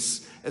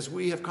 Peace, as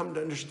we have come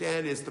to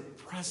understand, is the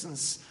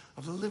presence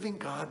of the living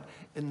God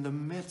in the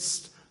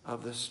midst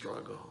of the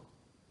struggle.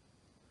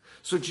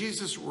 So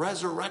Jesus'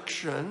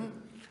 resurrection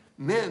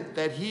meant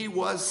that he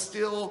was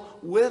still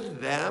with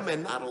them,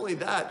 and not only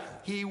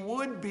that, he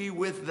would be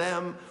with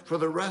them for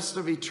the rest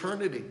of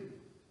eternity.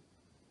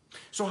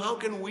 So how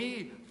can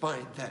we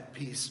find that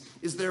peace?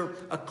 Is there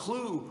a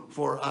clue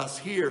for us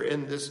here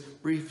in this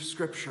brief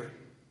scripture?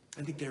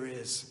 I think there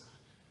is.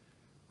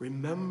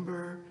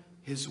 Remember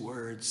his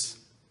words,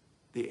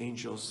 the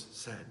angels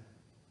said.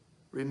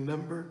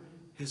 Remember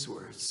his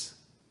words.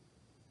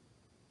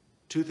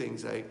 Two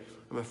things I'm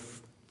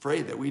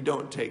afraid that we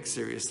don't take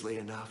seriously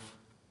enough.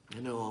 I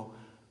know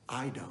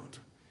I don't.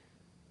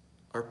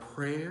 Our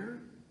prayer,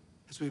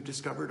 as we've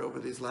discovered over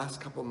these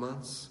last couple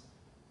months,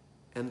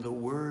 and the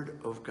Word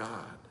of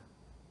God.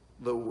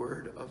 The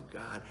Word of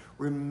God.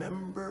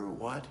 Remember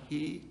what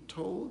he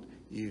told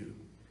you.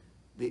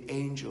 The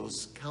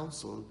angels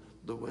counseled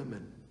the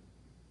women.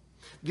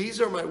 These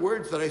are my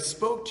words that I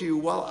spoke to you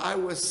while I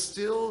was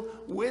still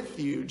with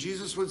you.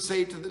 Jesus would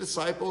say to the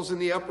disciples in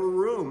the upper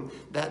room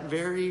that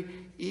very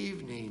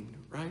evening,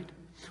 right?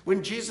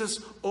 When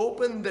Jesus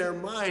opened their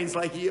minds,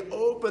 like he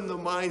opened the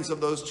minds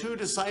of those two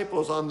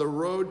disciples on the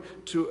road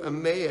to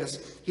Emmaus,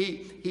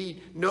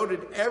 he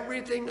noted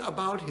everything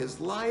about his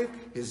life,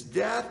 his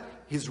death,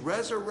 his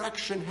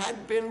resurrection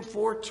had been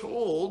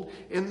foretold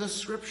in the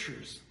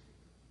scriptures.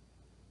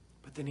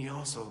 But then he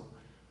also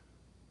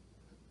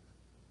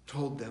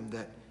told them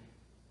that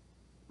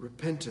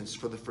repentance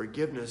for the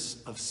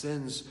forgiveness of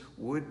sins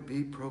would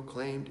be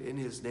proclaimed in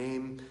his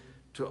name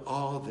to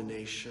all the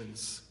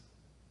nations.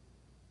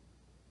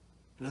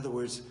 In other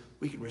words,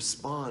 we can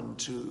respond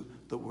to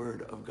the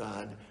Word of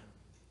God.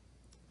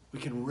 We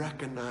can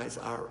recognize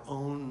our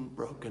own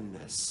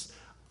brokenness,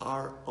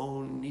 our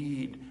own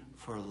need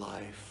for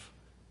life,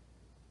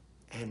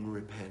 and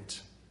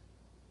repent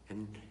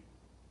and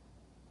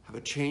have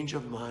a change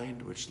of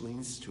mind, which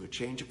leads to a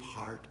change of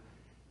heart,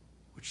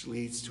 which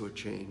leads to a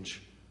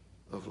change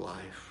of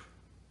life.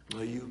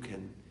 Well, you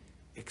can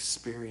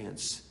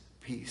experience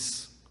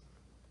peace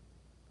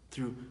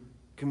through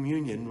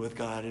communion with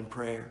God in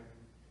prayer,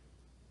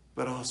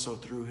 but also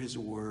through his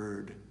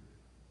word.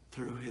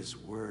 Through his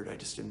word. I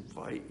just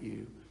invite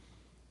you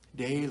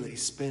daily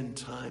spend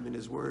time in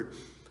his word.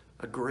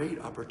 A great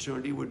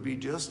opportunity would be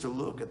just to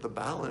look at the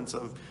balance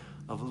of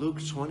Luke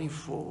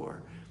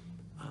 24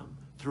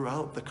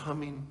 throughout the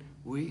coming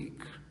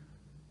week.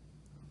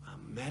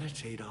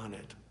 Meditate on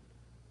it.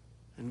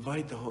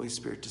 Invite the Holy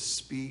Spirit to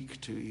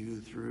speak to you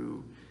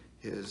through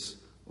his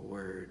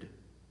word.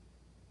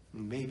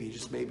 Maybe,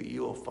 just maybe,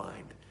 you'll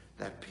find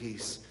that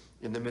peace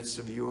in the midst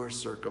of your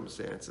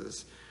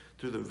circumstances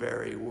through the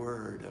very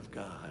word of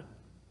God.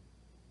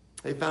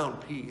 They found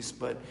peace,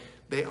 but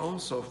they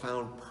also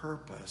found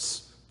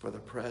purpose for the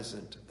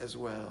present as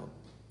well.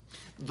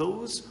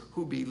 Those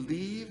who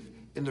believe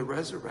in the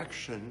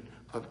resurrection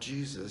of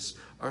Jesus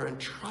are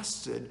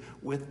entrusted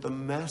with the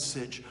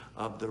message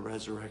of the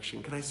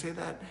resurrection. Can I say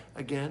that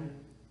again?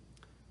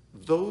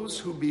 Those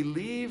who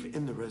believe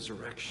in the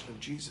resurrection of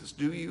Jesus.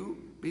 Do you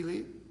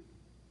believe?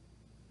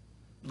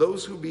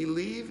 Those who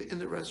believe in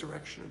the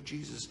resurrection of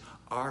Jesus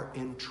are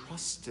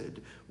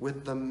entrusted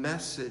with the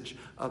message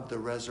of the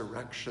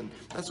resurrection.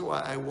 That's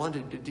why I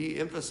wanted to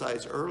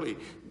de-emphasize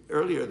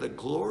earlier the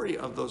glory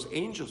of those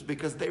angels,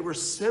 because they were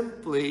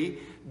simply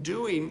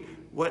doing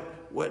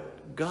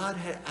what God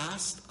had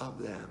asked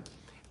of them.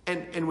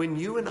 And when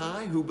you and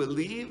I, who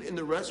believe in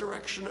the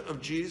resurrection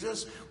of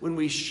Jesus, when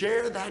we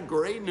share that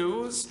great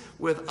news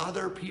with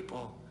other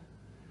people,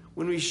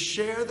 when we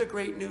share the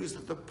great news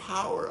that the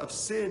power of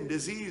sin,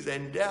 disease,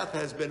 and death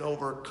has been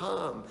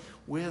overcome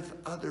with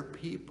other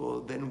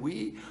people, then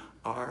we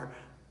are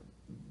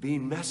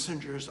being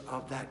messengers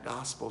of that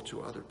gospel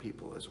to other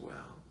people as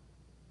well.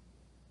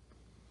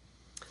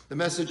 The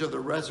message of the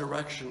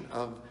resurrection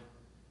of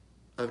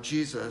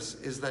Jesus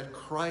is that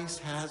Christ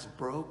has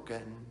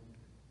broken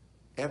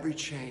every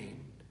chain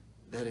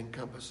that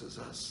encompasses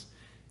us.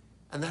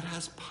 And that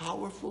has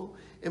powerful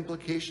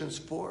implications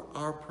for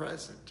our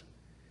present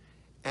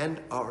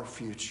and our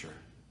future.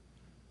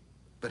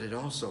 But it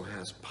also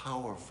has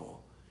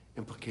powerful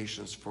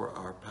implications for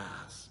our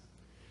past.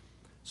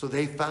 So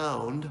they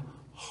found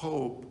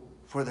hope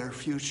for their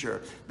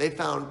future. They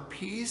found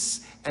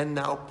peace and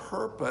now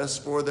purpose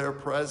for their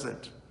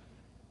present,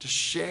 to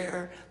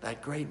share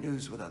that great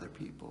news with other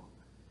people.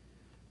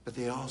 But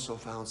they also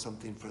found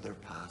something for their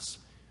past.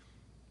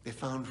 They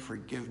found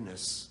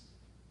forgiveness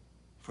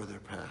for their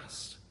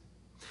past.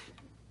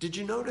 Did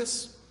you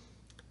notice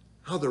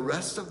how the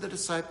rest of the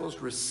disciples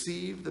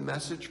received the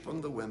message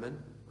from the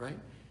women, right?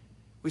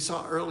 We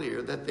saw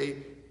earlier that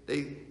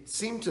they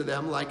seemed to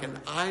them like an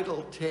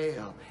idle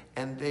tale,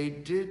 and they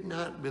did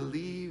not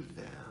believe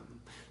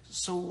them.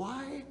 So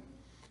why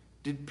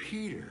did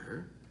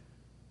Peter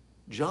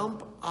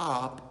jump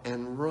up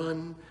and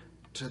run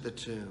to the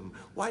tomb?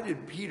 Why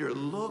did Peter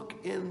look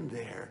in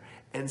there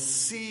and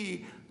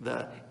see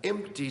the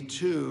empty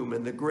tomb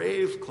and the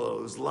grave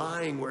clothes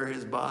lying where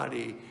his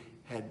body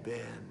had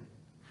been?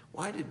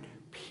 Why did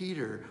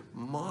Peter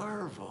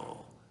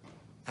marvel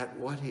at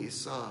what he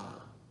saw?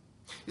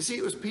 You see,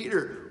 it was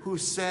Peter who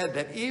said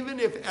that even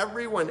if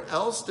everyone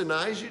else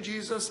denies you,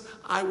 Jesus,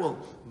 I will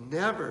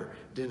never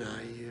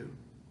deny you.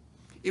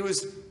 It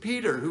was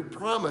Peter who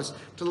promised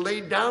to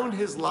lay down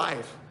his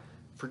life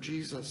for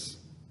Jesus.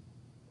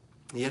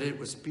 Yet it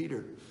was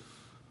Peter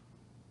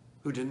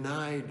who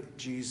denied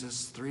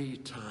Jesus 3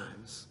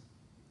 times.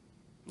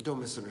 Don't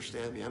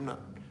misunderstand me. I'm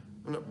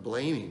not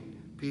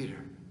blaming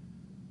Peter.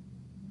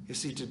 You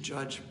see, to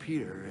judge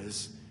Peter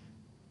is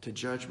to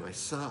judge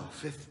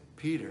myself. If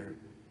Peter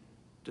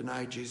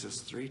denied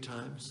Jesus 3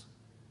 times,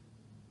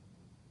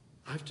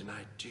 I've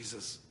denied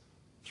Jesus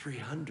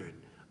 300.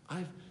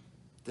 I've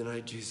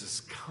denied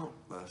Jesus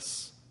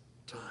countless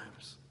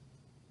times.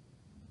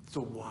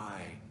 So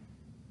why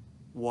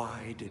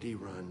did he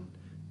run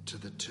to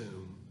the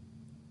tomb?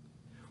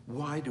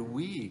 Why do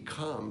we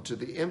come to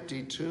the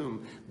empty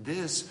tomb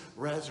this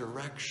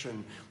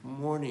resurrection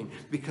morning?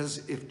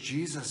 Because if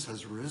Jesus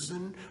has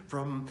risen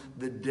from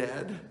the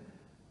dead,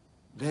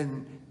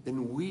 then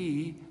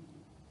we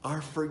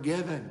are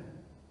forgiven.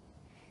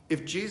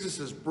 If Jesus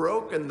has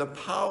broken the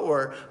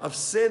power of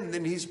sin,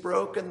 then he's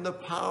broken the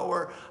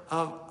power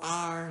of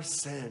our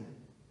sin.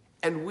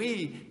 And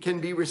we can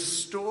be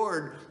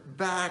restored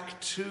back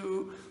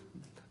to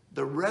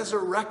the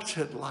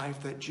resurrected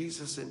life that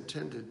Jesus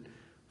intended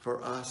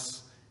for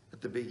us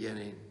at the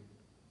beginning.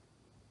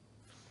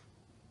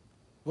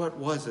 What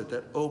was it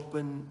that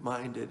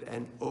open-minded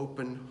and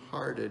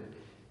open-hearted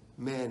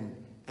men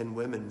and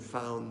women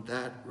found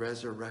that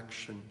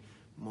resurrection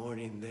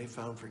morning? They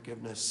found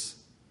forgiveness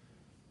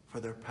for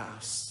their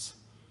pasts.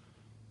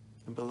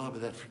 And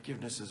beloved, that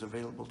forgiveness is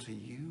available to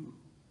you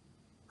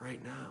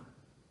right now.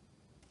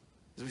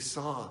 As we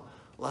saw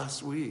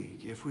last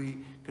week, if we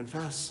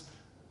confess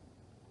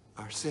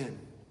our sin,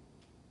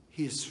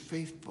 he is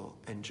faithful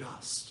and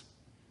just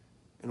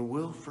and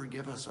will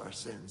forgive us our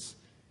sins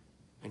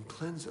and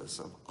cleanse us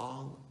of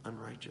all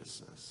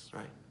unrighteousness,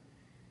 right?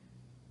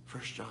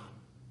 1 John.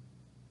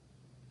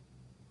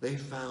 They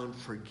found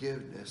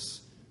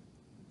forgiveness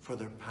for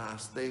their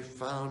past. They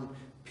found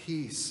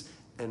peace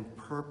and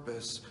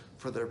purpose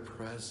for their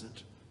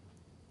present.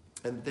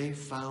 And they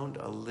found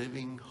a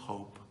living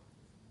hope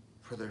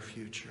for their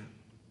future.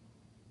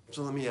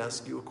 So let me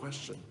ask you a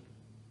question.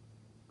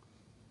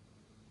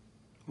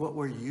 What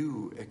were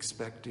you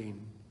expecting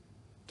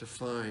to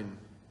find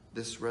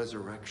this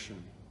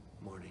resurrection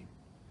morning?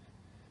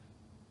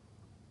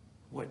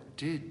 What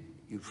did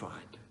you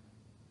find?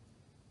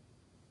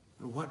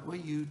 And what will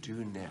you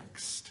do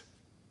next?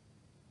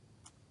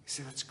 You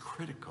see, that's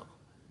critical.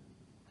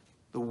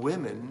 The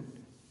women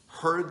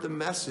heard the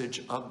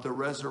message of the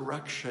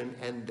resurrection,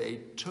 and they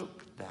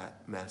took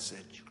that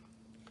message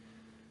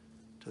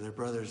to their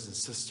brothers and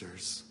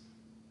sisters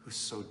who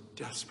so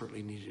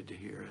desperately needed to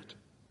hear it.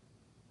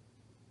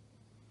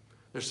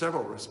 There's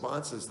several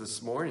responses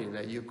this morning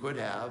that you could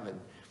have, and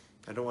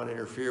I don't want to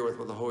interfere with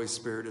what the Holy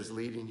Spirit is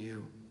leading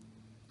you.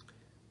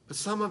 But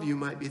some of you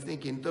might be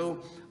thinking, though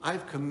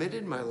I've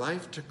committed my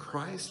life to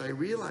Christ, I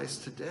realize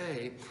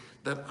today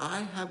that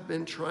I have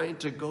been trying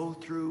to go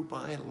through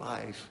my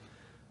life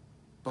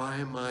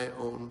by my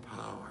own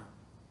power.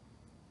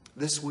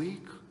 This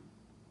week,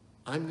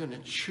 I'm going to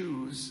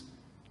choose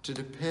to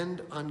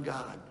depend on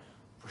God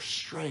for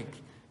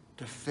strength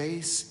to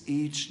face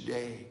each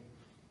day,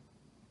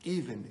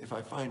 even if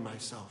I find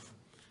myself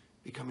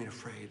becoming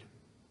afraid.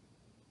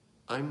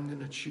 I'm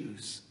going to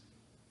choose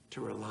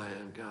to rely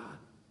on God.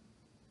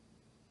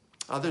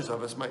 Others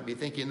of us might be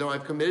thinking, though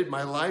I've committed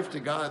my life to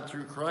God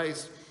through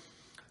Christ,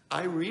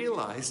 I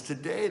realize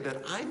today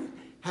that I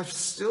have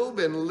still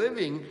been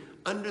living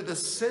under the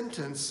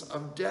sentence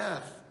of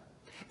death.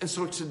 And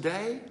so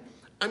today,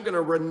 I'm going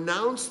to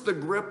renounce the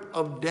grip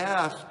of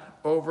death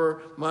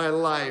over my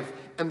life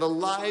and the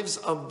lives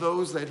of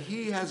those that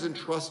he has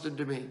entrusted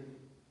to me.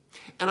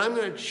 And I'm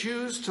going to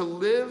choose to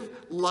live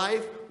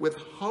life with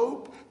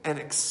hope and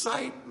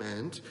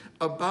excitement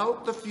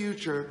about the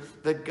future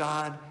that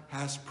God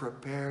has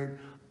prepared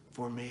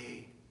for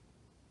me.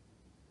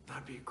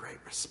 That'd be a great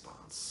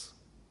response.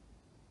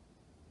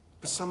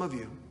 But some of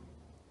you,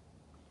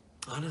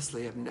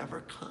 honestly, have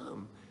never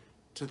come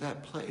to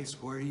that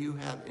place where you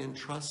have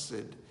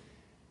entrusted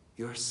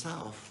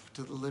yourself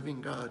to the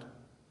living God.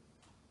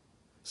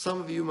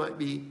 Some of you might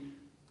be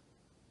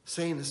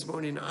saying this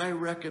morning, I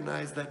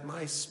recognize that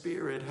my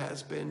spirit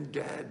has been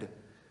dead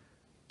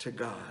to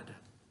God.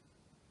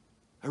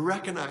 I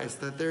recognize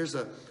that there's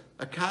a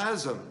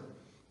chasm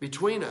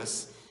between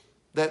us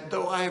that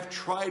though I have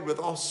tried with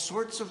all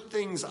sorts of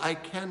things I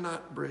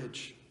cannot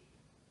bridge,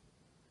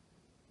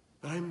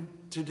 but I'm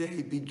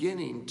today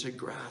beginning to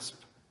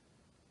grasp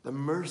the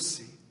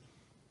mercy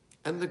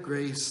and the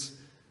grace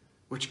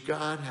which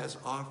God has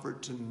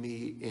offered to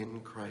me in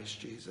Christ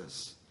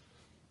Jesus.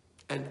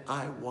 And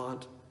I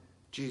want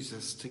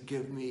Jesus to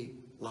give me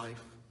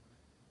life.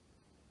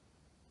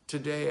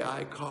 Today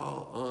I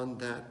call on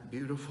that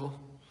beautiful,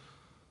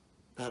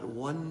 that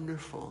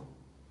wonderful,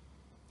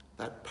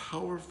 that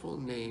powerful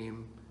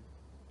name,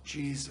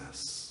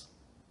 Jesus.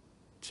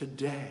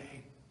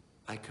 Today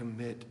I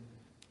commit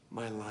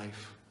my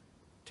life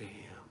to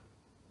him.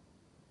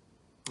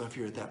 Now, if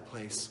you're at that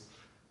place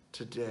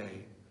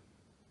today,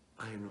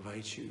 I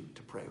invite you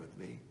to pray with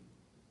me.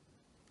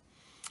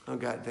 Oh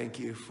God, thank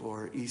you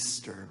for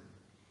Easter.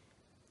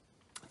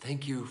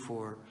 Thank you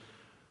for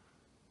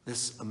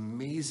this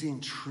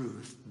amazing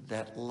truth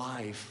that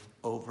life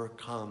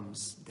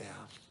overcomes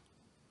death.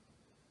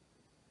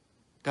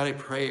 God, I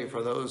pray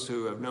for those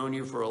who have known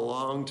you for a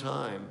long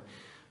time,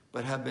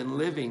 but have been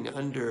living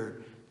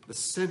under the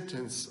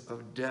sentence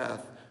of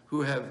death,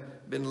 who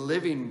have been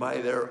living by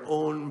their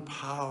own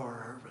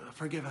power.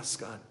 Forgive us,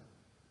 God,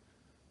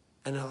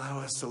 and allow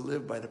us to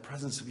live by the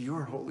presence of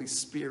your Holy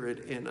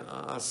Spirit in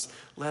us.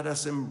 Let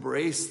us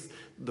embrace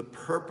the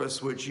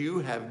purpose which you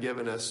have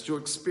given us to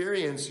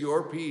experience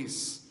your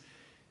peace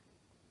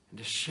and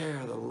to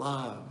share the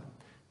love,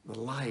 the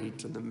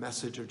light, and the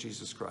message of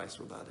Jesus Christ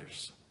with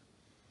others.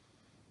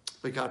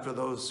 But God, for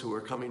those who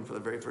are coming for the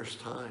very first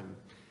time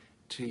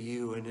to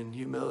you and in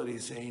humility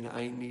saying,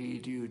 I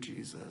need you,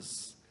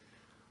 Jesus,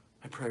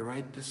 I pray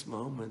right this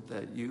moment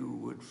that you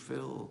would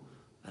fill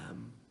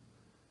them,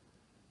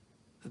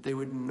 that they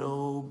would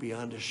know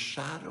beyond a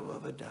shadow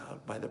of a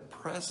doubt, by the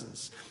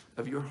presence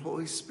of your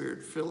Holy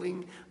Spirit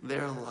filling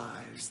their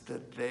lives,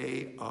 that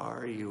they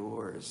are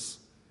yours.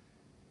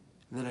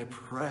 And then I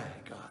pray,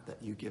 God,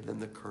 that you give them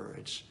the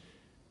courage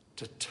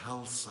to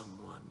tell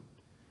someone,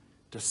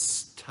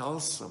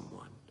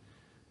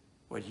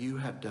 what you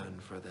have done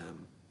for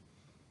them.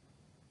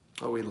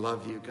 Oh, we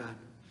love you, God.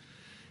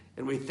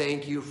 And we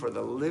thank you for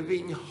the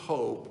living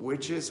hope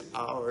which is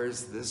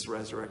ours this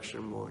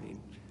resurrection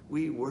morning.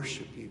 We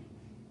worship you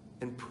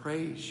and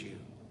praise you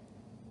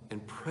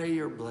and pray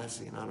your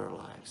blessing on our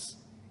lives.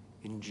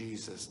 In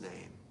Jesus'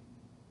 name,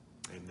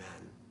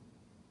 amen.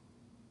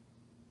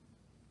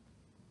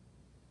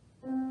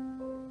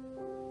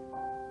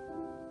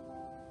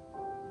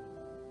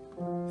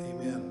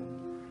 Amen.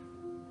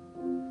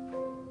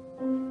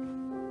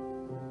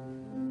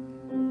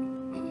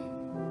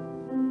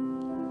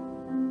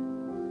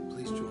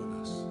 Please join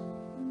us.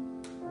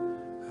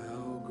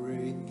 How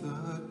great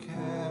the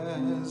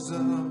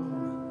chasm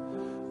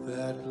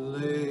that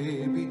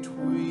lay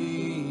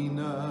between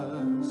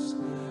us,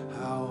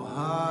 how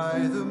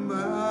high the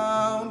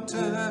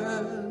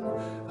mountain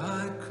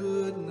I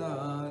could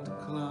not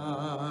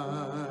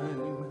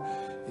climb.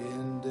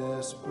 In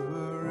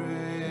desperation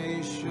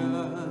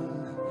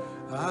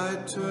I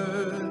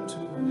turned to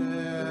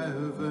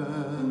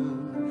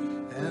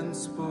heaven and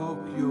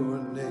spoke your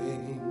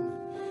name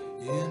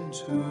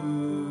into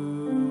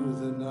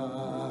the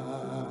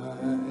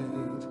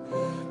night.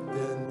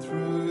 Then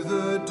through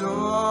the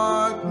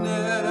darkness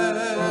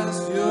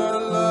your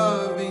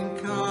loving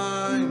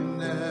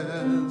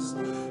kindness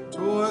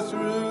tore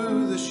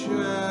through the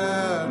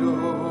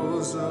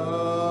shadows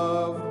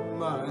of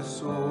my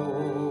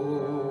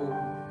soul.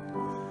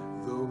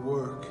 The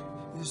work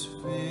is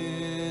finished.